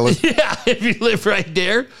 Mile Island. Yeah, if you live right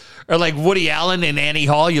there, or like Woody Allen and Annie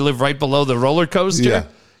Hall, you live right below the roller coaster. Yeah.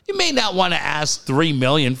 You may not want to ask $3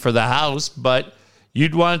 million for the house, but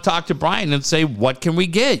you'd want to talk to Brian and say, what can we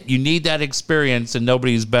get? You need that experience, and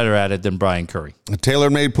nobody's better at it than Brian Curry.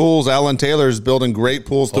 Tailor-made pools. Alan Taylor is building great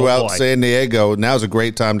pools throughout San Diego. Now's a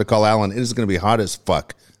great time to call Alan. It is going to be hot as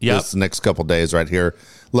fuck this next couple days right here.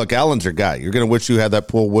 Look, Alan's your guy. You're going to wish you had that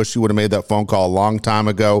pool, wish you would have made that phone call a long time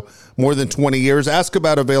ago, more than 20 years. Ask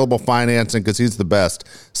about available financing because he's the best.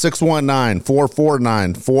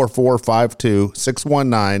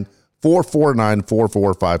 619-449-4452,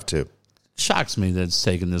 619-449-4452. Shocks me that it's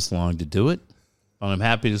taken this long to do it, but I'm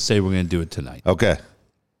happy to say we're going to do it tonight. Okay.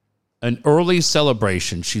 An early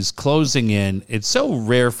celebration. She's closing in. It's so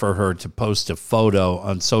rare for her to post a photo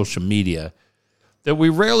on social media that we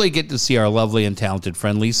rarely get to see our lovely and talented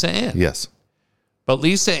friend Lisa Ann. Yes. But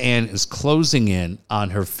Lisa Ann is closing in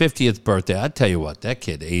on her 50th birthday. I tell you what, that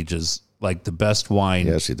kid ages like the best wine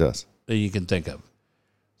Yes, she does. that you can think of.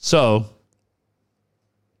 So,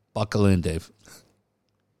 buckle in, Dave.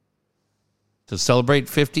 To celebrate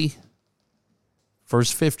 50,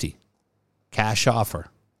 first 50, cash offer.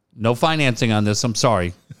 No financing on this, I'm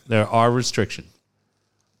sorry. There are restrictions.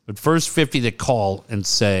 But first 50 that call and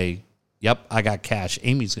say, yep, I got cash.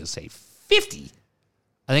 Amy's going to say, 50?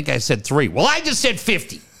 I think I said 3. Well, I just said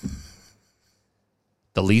 50.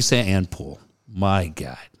 The Lisa Ann pool. My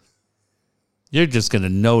God. you're just going to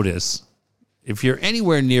notice if you're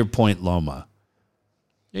anywhere near Point Loma,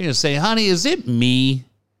 you're going to say, honey, is it me?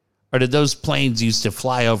 Or did those planes used to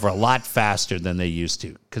fly over a lot faster than they used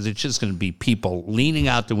to? Because it's just going to be people leaning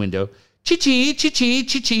out the window, chi-chi, chi-chi,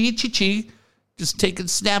 chi-chi, chi-chi, just taking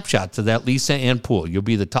snapshots of that Lisa Ann pool. You'll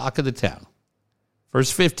be the talk of the town.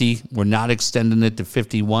 First 50, we're not extending it to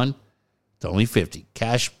 51. It's only 50.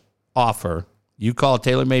 Cash offer. You call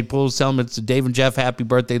TaylorMade Pools, tell them it's a Dave and Jeff Happy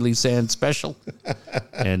Birthday Lisa Ann special,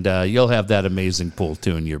 and you'll have that amazing pool,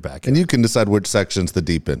 too, in your backyard. And you can decide which section's the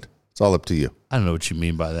deep end. It's all up to you. I don't know what you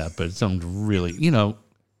mean by that, but it sounds really,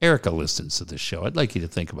 Erica listens to this show. I'd like you to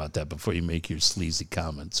think about that before you make your sleazy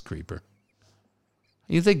comments, creeper.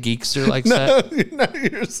 You think Geekster likes that? No,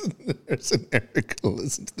 there's an Erica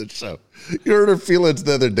listen to the show. You heard her feelings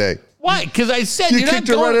the other day. Why? Because I said You you're kicked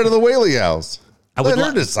not her right out of the Whaley house. Let her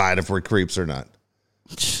li- decide if we're creeps or not.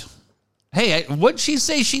 Hey, what'd she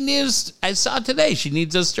say she needs? I saw today she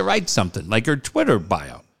needs us to write something, like her Twitter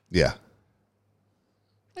bio. Yeah.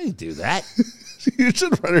 I didn't do that. You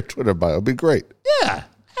should write her Twitter bio. It'd be great. Yeah,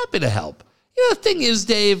 happy to help. The thing is,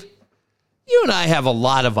 Dave, you and I have a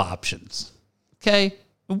lot of options, okay?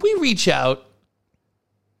 When we reach out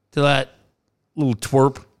to that little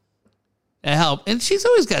twerp to help, and she's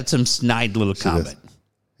always got some snide little comment.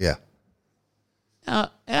 Yeah. And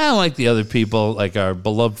I don't like the other people, like our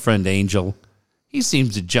beloved friend Angel. He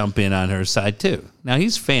seems to jump in on her side, too. Now,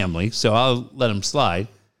 he's family, so I'll let him slide.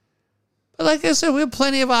 But like I said, we have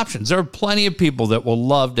plenty of options. There are plenty of people that will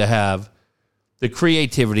love to have the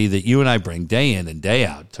creativity that you and I bring day in and day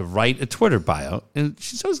out to write a Twitter bio. And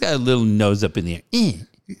she's always got a little nose up in the air.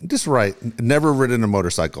 Just write, never ridden a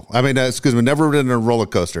motorcycle. Never ridden a roller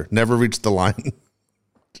coaster. Never reached the line.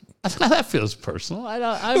 That feels personal.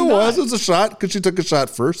 It was a shot because she took a shot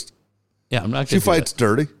first. Yeah, I'm not. She fights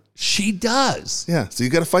dirty. She does. Yeah, so you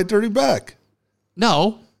got to fight dirty back.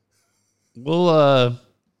 No. We'll.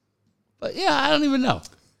 But yeah, I don't even know.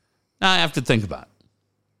 Now I have to think about it.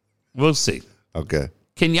 We'll see. Okay.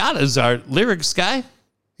 Kenyatta's our lyrics guy,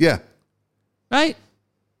 Yeah. right?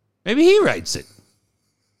 Maybe he writes it.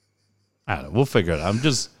 I don't know. We'll figure it out.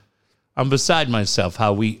 I'm beside myself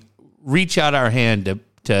how we reach out our hand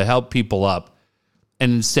to help people up,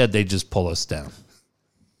 and instead they just pull us down.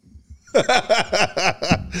 Kyle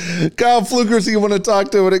Flugers, you want to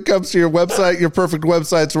talk to when it comes to your website? Your perfect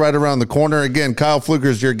website's right around the corner. Again, Kyle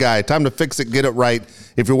Flugers, your guy. Time to fix it, get it right.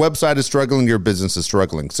 If your website is struggling, your business is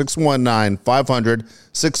struggling.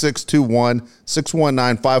 619-500-6621.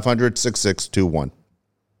 619-500-6621.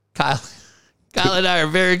 Kyle and I are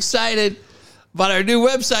very excited about our new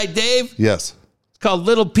website, Dave. Yes. It's called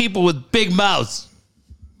Little People with Big Mouths.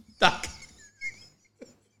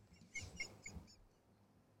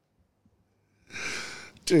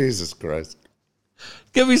 Jesus Christ.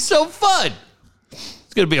 It's going to be so fun.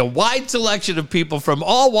 It's going to be a wide selection of people from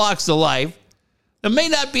all walks of life. They may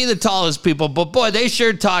not be the tallest people, but boy, they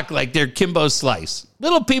sure talk like they're Kimbo Slice.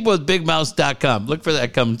 LittlePeopleWithBigMouths.com. Look for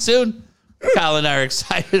that coming soon. Kyle and I are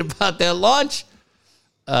excited about that launch.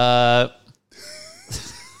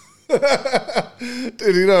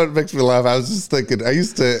 Dude, you know what makes me laugh? I was just thinking,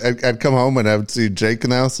 I'd come home and I would see Jake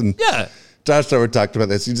in the house, and Yeah. Josh and I were talking about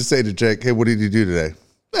this. You just say to Jake, hey, what did you do today?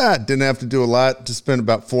 Didn't have to do a lot. Just spent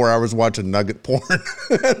about 4 hours watching nugget porn.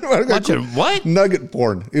 Watching what? Nugget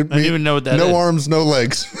porn. I don't even know what that is. No arms, no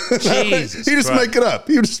legs. Jesus You just Christ. make it up.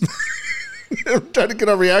 You just try to get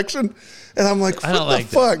a reaction. And I'm like, what don't the like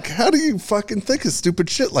fuck? How do you fucking think of stupid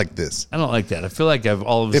shit like this? I don't like that. I feel like I've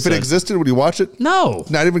all of a If it sudden... existed, would you watch it? No.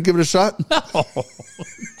 Not even give it a shot?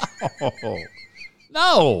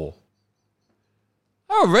 No.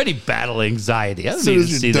 I already battle anxiety. I don't As need soon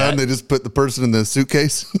to as see you're done, that. they just put the person in the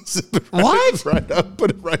suitcase. Zip it What? Right up,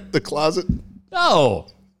 put it right in the closet. No.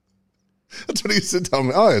 That's what he used to tell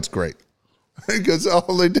me. Oh, it's great. Because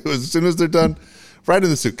all they do is as soon as they're done, right in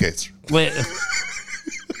the suitcase. Wait.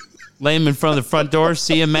 Lay him in front of the front door.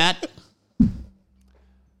 See him, Matt.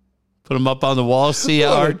 Put him up on the wall. See you,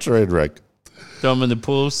 What a Art. trade wreck. Throw him in the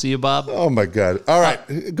pool. See you, Bob. Oh, my God. All right.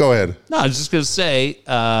 Go ahead. No, I was just going to say,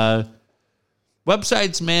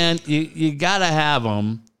 websites, man, you got to have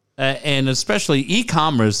them. And especially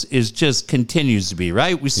e-commerce continues to be,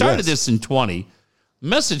 right? We started Yes. this in 20.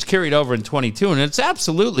 Message carried over in 22, and it's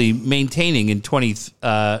absolutely maintaining in 20,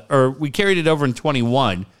 or we carried it over in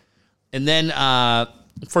 21. And then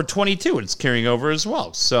for 22, it's carrying over as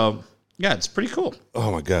well. So, yeah, it's pretty cool.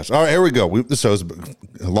 Oh, my gosh. All right, here we go. This show's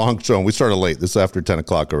a long show, and we started late. This is after 10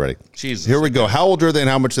 o'clock already. Jesus. Here we go. How old are they and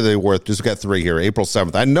how much are they worth? Just got 3 here. April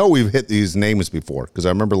 7th. I know we've hit these names before because I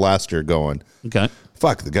remember last year going, Okay.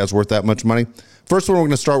 fuck, the guy's worth that much money. First one, we're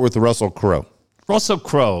going to start with Russell Crowe. Russell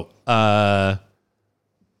Crowe.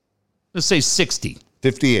 let's say 60.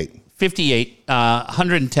 58. 58,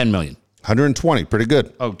 110 million. 120. Pretty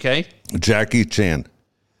good. Okay. Jackie Chan.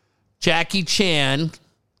 Jackie Chan,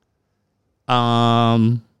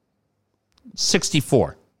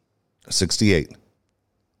 64. 68.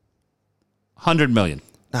 100 million.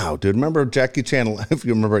 No, dude. Remember Jackie Chan, if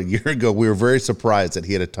you remember a year ago, we were very surprised that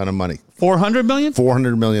he had a ton of money. 400 million?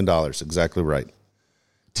 $400 million. Exactly right.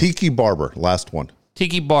 Tiki Barber, last one.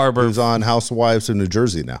 Tiki Barber. Who's on Housewives of New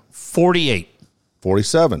Jersey now. 48.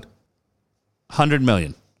 47. 100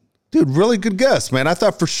 million. Dude, really good guess, man. I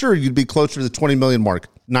thought for sure you'd be closer to the 20 million mark.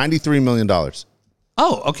 $93 million.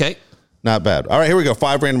 Oh, okay. Not bad. All right, here we go.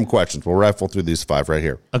 5 random questions. We'll rifle through these 5 right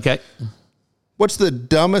here. Okay. What's the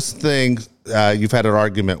dumbest thing you've had an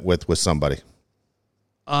argument with somebody?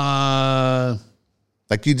 Like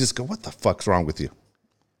you just go, what the fuck's wrong with you?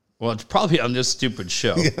 Well, it's probably on this stupid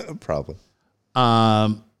show. Yeah, probably.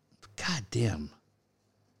 God damn.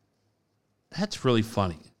 That's really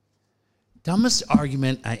funny. Dumbest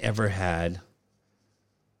argument I ever had.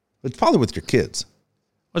 It's probably with your kids.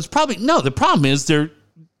 Was probably the problem is their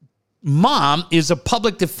mom is a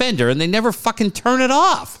public defender and they never fucking turn it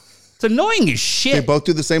off. It's annoying as shit. They both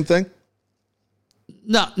do the same thing?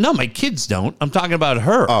 No, my kids don't. I'm talking about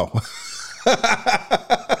her. Oh.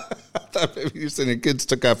 I thought maybe you said your kids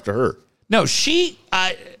took after her. No, she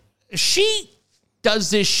does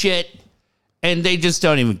this shit and they just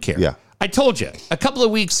don't even care. Yeah. I told you a couple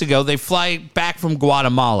of weeks ago, they fly back from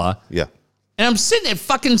Guatemala. Yeah. And I'm sitting at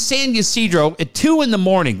fucking San Ysidro at 2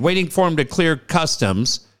 a.m. waiting for him to clear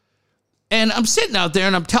customs. And I'm sitting out there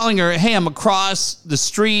and I'm telling her, hey, I'm across the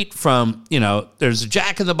street from, there's a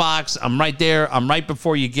Jack in the Box. I'm right there. I'm right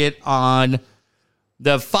before you get on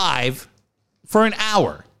the 5 for an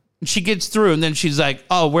hour. And she gets through and then she's like,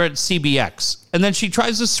 oh, we're at CBX. And then she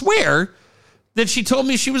tries to swear that she told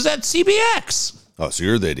me she was at CBX. Oh, so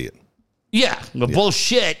you're the idiot. Yeah,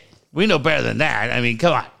 bullshit. We know better than that. I mean,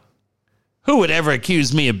 come on. Who would ever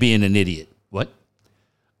accuse me of being an idiot? What?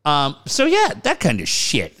 So yeah, that kind of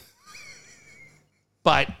shit.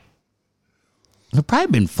 But there've probably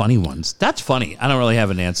been funny ones. That's funny. I don't really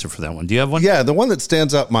have an answer for that one. Do you have one? Yeah, the one that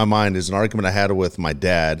stands up in my mind is an argument I had with my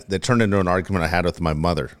dad that turned into an argument I had with my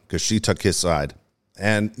mother because she took his side.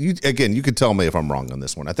 And you could tell me if I'm wrong on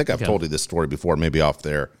this one. I think I've told you this story before, maybe off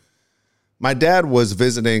there. My dad was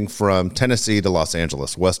visiting from Tennessee to Los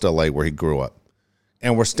Angeles, West LA, where he grew up.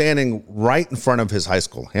 And we're standing right in front of his high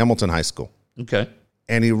school, Hamilton High School. Okay.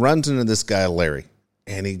 And he runs into this guy, Larry.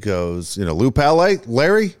 And he goes, Lou Palais,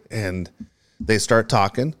 Larry? And they start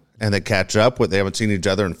talking and they catch up. They haven't seen each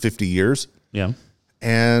other in 50 years. Yeah.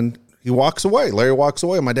 And he walks away. Larry walks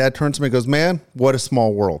away. My dad turns to me and goes, man, what a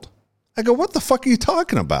small world. I go, what the fuck are you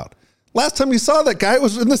talking about? Last time you saw that guy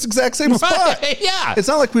was in this exact same spot. Yeah. It's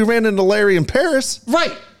not like we ran into Larry in Paris.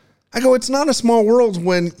 Right. I go, it's not a small world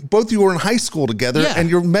when both of you were in high school together and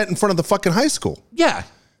you're met in front of the fucking high school. Yeah.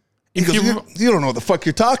 He goes, you don't know what the fuck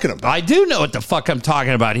you're talking about. I do know what the fuck I'm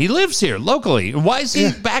talking about. He lives here locally. Why is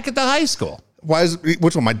he back at the high school?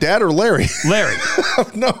 Which one, my dad or Larry? Larry. I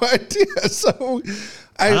have no idea. So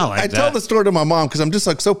I tell the story to my mom because I'm just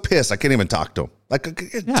like so pissed I can't even talk to him. Like,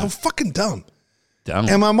 it's so fucking dumb.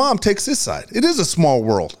 And my mom takes his side. It is a small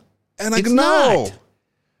world. And I go, no.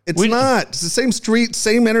 It's not. It's the same street,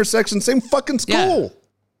 same intersection, same fucking school. Yeah.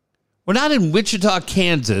 We're not in Wichita,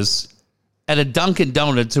 Kansas at a Dunkin'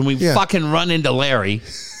 Donuts and we fucking run into Larry.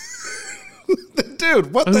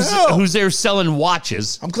 Dude, what the hell? Who's there selling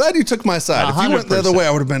watches. I'm glad you took my side. 100%. If you went the other way,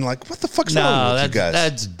 I would have been like, what the fuck's wrong with you guys?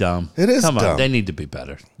 That's dumb. It is dumb. Come on, they need to be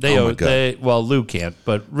better. Well, Lou can't,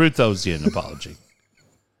 but Ruth owes you an apology.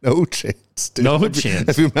 No chance, dude. No chance.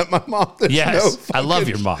 Have you met my mom? Yes, I love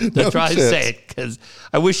your mom. That's why I say it, because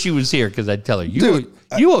I wish she was here, because I'd tell her, you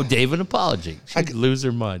owe Dave an apology. She'd lose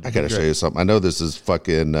her mind. I got to show you something. I know this is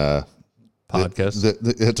fucking... podcast.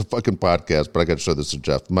 It's a fucking podcast, but I got to show this to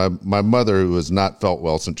Jeff. My mother, who has not felt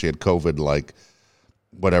well since she had COVID,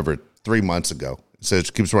 3 months ago, says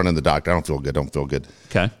she keeps running to the doctor. I don't feel good.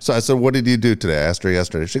 Okay. So I said, what did you do today? I asked her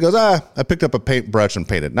yesterday. She goes, I picked up a paintbrush and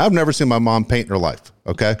painted. Now, I've never seen my mom paint in her life.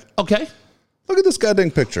 Okay. Look at this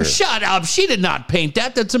goddamn picture. Shut up. She did not paint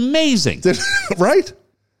that. That's amazing. Right?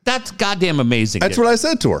 That's goddamn amazing. That's what I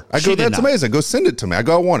said to her. I go, that's amazing. Go send it to me. I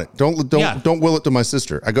go, I want it. Don't will it to my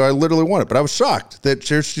sister. I go, I literally want it. But I was shocked that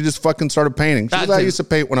she just fucking started painting. She goes, I used to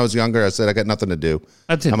paint when I was younger. I said, I got nothing to do.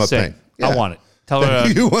 That's insane. I'm a paint. Yeah. I want it. Tell her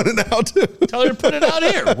you want it now too. Tell her to put it out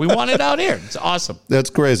here. We want it out here. It's awesome. That's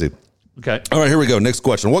crazy. Okay. All right, here we go. Next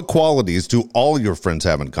question. What qualities do all your friends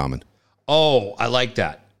have in common? Oh, I like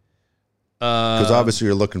that. Because obviously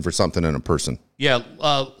you're looking for something in a person. Yeah.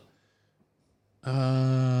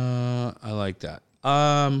 I like that.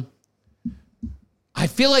 I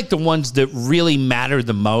feel like the ones that really matter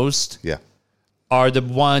the most Yeah. are the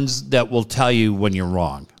ones that will tell you when you're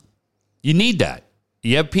wrong. You need that.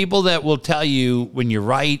 You have people that will tell you when you're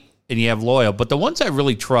right and you have loyal, but the ones I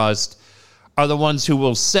really trust are the ones who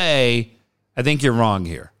will say, I think you're wrong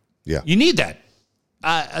here. Yeah. You need that.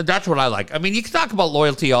 That's what I like. I mean, you can talk about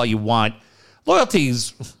loyalty all you want.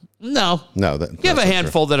 Loyalty's, no. No. You have a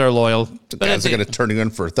handful that are loyal. The guys are going to turn you in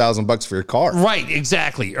for $1,000 for your car. Right,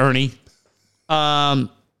 exactly, Ernie. But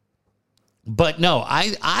no,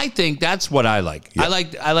 I think that's what I like. Yeah.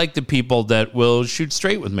 I like the people that will shoot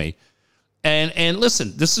straight with me. And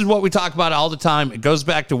listen, this is what we talk about all the time. It goes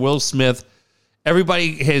back to Will Smith.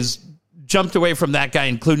 Everybody has jumped away from that guy,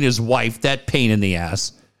 including his wife. That pain in the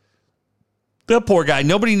ass. The poor guy.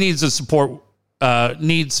 Nobody needs support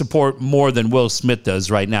more than Will Smith does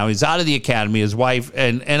right now. He's out of the academy, his wife,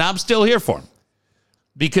 and I'm still here for him.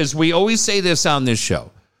 Because we always say this on this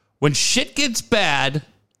show. When shit gets bad,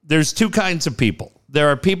 there's two kinds of people. There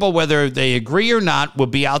are people, whether they agree or not, will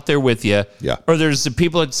be out there with you. Yeah. Or there's the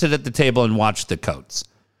people that sit at the table and watch the coats.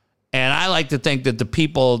 And I like to think that the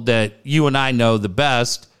people that you and I know the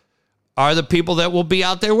best are the people that will be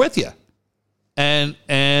out there with you.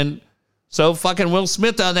 And so fucking Will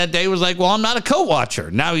Smith on that day was like, well, I'm not a coat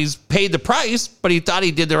watcher. Now he's paid the price, but he thought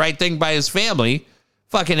he did the right thing by his family.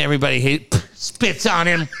 Fucking everybody spits on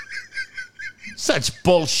him. Such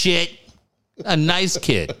bullshit. A nice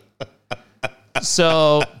kid.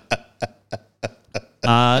 So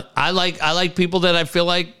I like people that I feel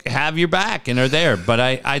like have your back and are there. But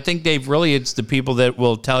I think it's the people that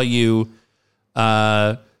will tell you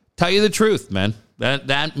the truth, man.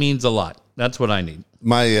 That means a lot. That's what I need.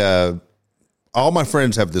 All my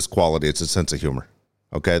friends have this quality. It's a sense of humor.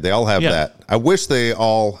 Okay. They all have that. I wish they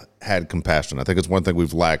all had compassion. I think it's one thing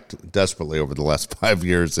we've lacked desperately over the last 5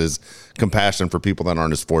 years is compassion for people that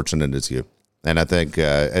aren't as fortunate as you. And I think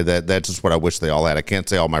that's just what I wish they all had. I can't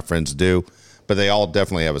say all my friends do, but they all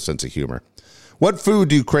definitely have a sense of humor. What food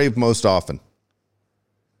do you crave most often?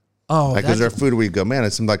 Oh, like, is there a food where you go, man,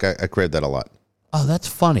 it seems like I crave that a lot. Oh, that's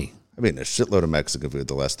funny. I mean, a shitload of Mexican food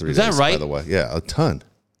the last 3 days. Is that right? By the way, yeah, a ton.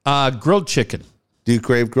 Grilled chicken. Do you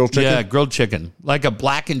crave grilled chicken? Yeah, grilled chicken. Like a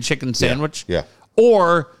blackened chicken sandwich. Yeah.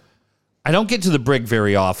 Or, I don't get to the Brig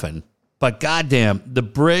very often, but goddamn, the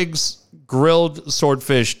Briggs grilled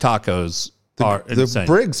swordfish tacos are insane.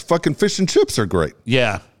 The Briggs fucking fish and chips are great.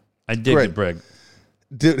 Yeah, I dig the Brig.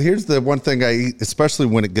 Dude, here's the one thing I eat, especially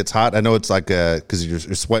when it gets hot. I know it's like because you're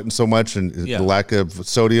sweating so much and the lack of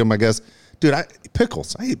sodium, I guess. Dude,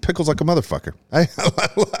 pickles. I eat pickles like a motherfucker. I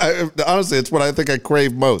honestly, it's what I think I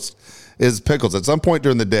crave most is pickles. At some point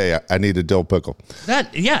during the day, I need a dill pickle.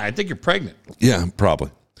 I think you're pregnant. Yeah,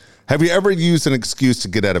 probably. Have you ever used an excuse to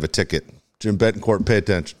get out of a ticket? Jim Betancourt, pay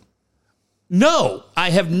attention. No,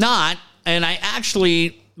 I have not. And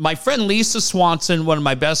my friend Lisa Swanson, one of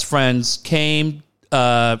my best friends, came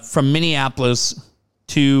from Minneapolis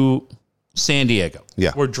to San Diego.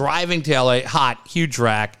 Yeah. We're driving to LA, hot, huge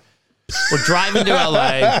rack. We're driving to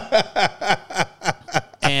LA,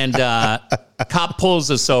 and cop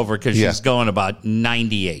pulls us over because she's going about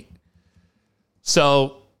 98.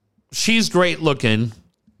 So she's great looking.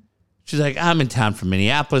 She's like, I'm in town from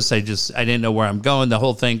Minneapolis. I didn't know where I'm going. The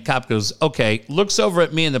whole thing. Cop goes, okay. Looks over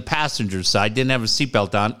at me in the passenger side. Didn't have a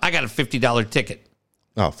seatbelt on. I got a $50 ticket.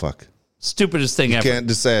 Oh, fuck. Stupidest thing ever. Can't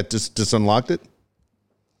just say I just unlocked it?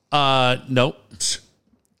 Nope.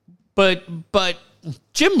 But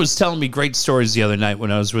Jim was telling me great stories the other night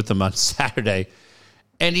when I was with him on Saturday.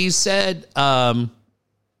 And he said, I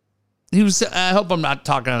hope I'm not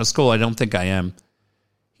talking out of school. I don't think I am.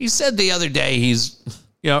 He said the other day he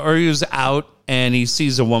was out and he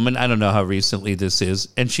sees a woman. I don't know how recently this is.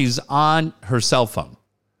 And she's on her cell phone.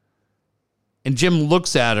 And Jim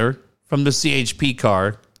looks at her from the CHP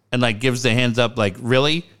car and like gives the hands up like,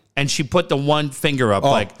 really? And she put the one finger up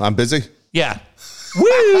like, I'm busy? Yeah.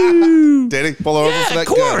 Woo! Did he pull over for that? Of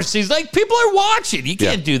course. He's like, people are watching. You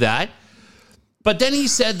can't do that. But then he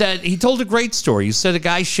said that he told a great story. He said a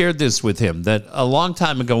guy shared this with him that a long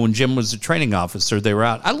time ago when Jim was a training officer, they were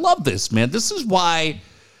out. I love this, man. This is why,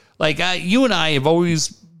 you and I have always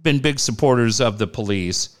been big supporters of the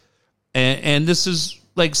police. And this is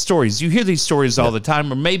like stories. You hear these stories all the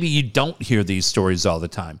time, or maybe you don't hear these stories all the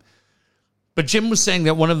time. But Jim was saying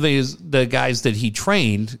that one of the guys that he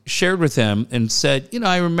trained shared with him and said,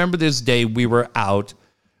 I remember this day we were out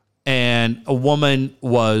and a woman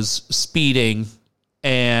was speeding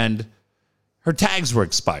and her tags were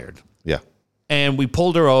expired. Yeah. And we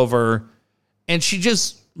pulled her over and she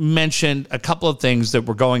just mentioned a couple of things that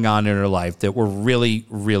were going on in her life that were really,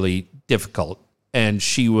 really difficult. and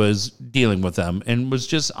she was dealing with them and was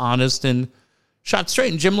just honest and shot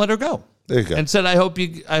straight. And Jim let her go. There you go. And said, I hope you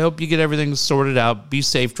get everything sorted out. Be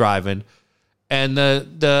safe driving. And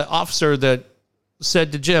the officer that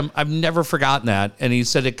said to Jim, I've never forgotten that. And he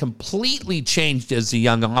said it completely changed as a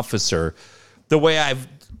young officer the way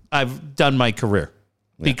I've done my career.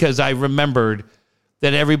 Yeah. Because I remembered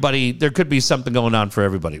that there could be something going on for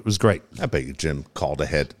everybody. It was great. I bet you Jim called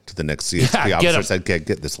ahead to the next CHP officer, said, get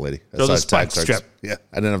this lady. Throw the spike strip. Yeah,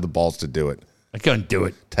 I didn't have the balls to do it. I couldn't do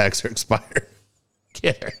it. Tags are expired.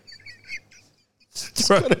 Get her.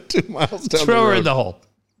 Throw her 2 miles down Throw her in the hole.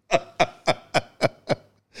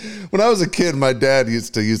 When I was a kid, my dad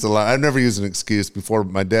used to use the line. I've never used an excuse before.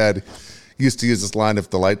 My dad used to use this line if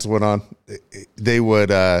the lights went on.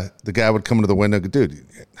 The guy would come into the window and go, dude,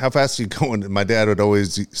 how fast are you going? And my dad would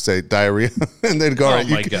always say diarrhea. And they'd go, all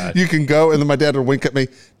right, you can go. And then my dad would wink at me.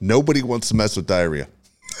 Nobody wants to mess with diarrhea.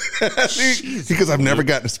 Because I've never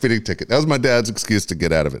gotten a speeding ticket. That was my dad's excuse to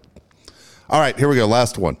get out of it. All right, here we go.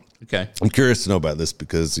 Last one. Okay. I'm curious to know about this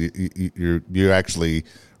because you actually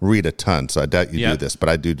read a ton, so I doubt you do this, but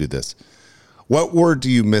I do this. What word do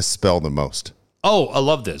you misspell the most? Oh, I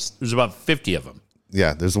love this. There's about 50 of them.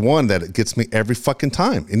 Yeah, there's one that it gets me every fucking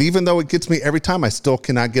time. And even though it gets me every time, I still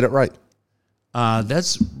cannot get it right.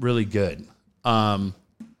 That's really good. Oh,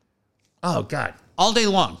 God. All day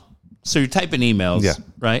long. So you're typing emails,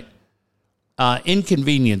 right?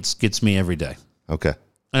 Inconvenience gets me every day. Okay.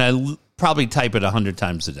 And I probably type it 100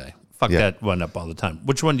 times a day. Fuck that one up all the time.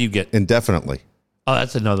 Which one do you get? Indefinitely. Oh,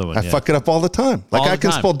 that's another one. I fuck it up all the time. Like I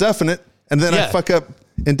can spell definite, and then I fuck up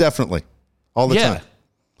indefinitely all the time.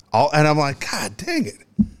 And I'm like, God dang it.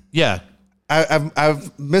 Yeah.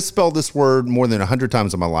 I've misspelled this word more than 100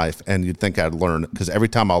 times in my life, and you'd think I'd learn because every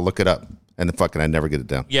time I'll look it up, and I never get it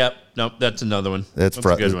down. Yep. Nope. That's another one. That's a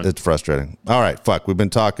good one. It's frustrating. All right. Fuck. We've been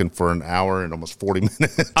talking for an hour and almost 40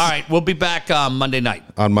 minutes. All right. We'll be back Monday night.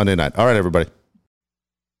 On Monday night. All right, everybody.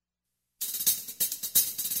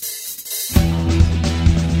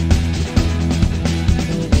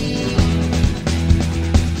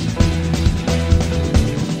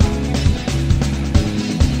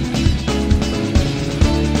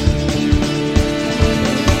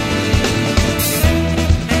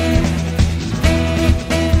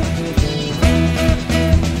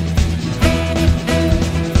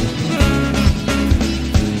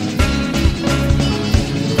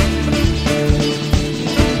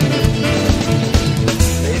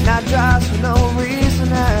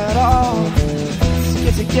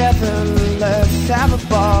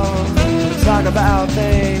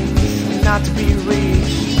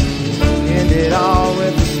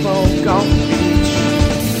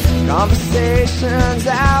 Conversations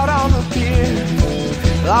out on the pier,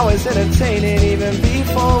 always entertaining even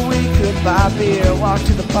before we could buy beer. Walk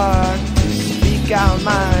to the park to speak our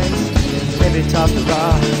minds, maybe toss the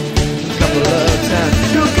rock a couple of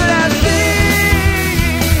times. You could have seen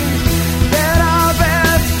that our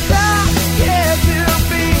best time yet to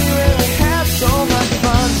be when we had so much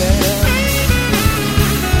fun there.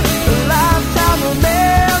 A lifetime of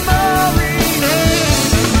memories.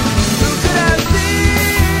 You could have seen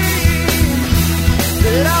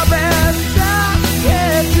that our best time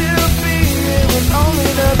yet to be, it was only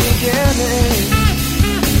the beginning.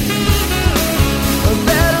 A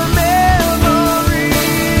better memory,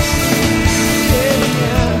 yeah.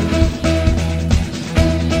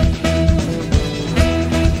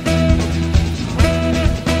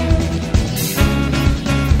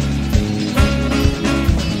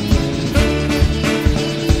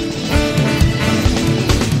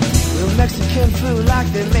 Real Mexican food like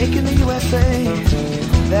they make in the USA.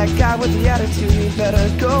 That guy with the attitude, he better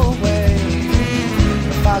go away.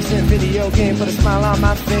 A 5-cent video game put a smile on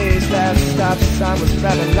my face. That stop sign was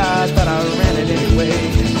rather large, but I ran it anyway.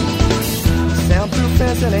 Soundproof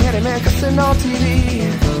fence and a handyman cussing on TV.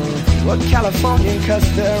 What Californian cuts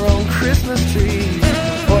their own Christmas tree?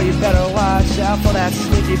 Boy, you better watch out for that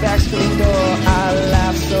sneaky back screen door. I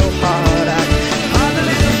laughed so hard I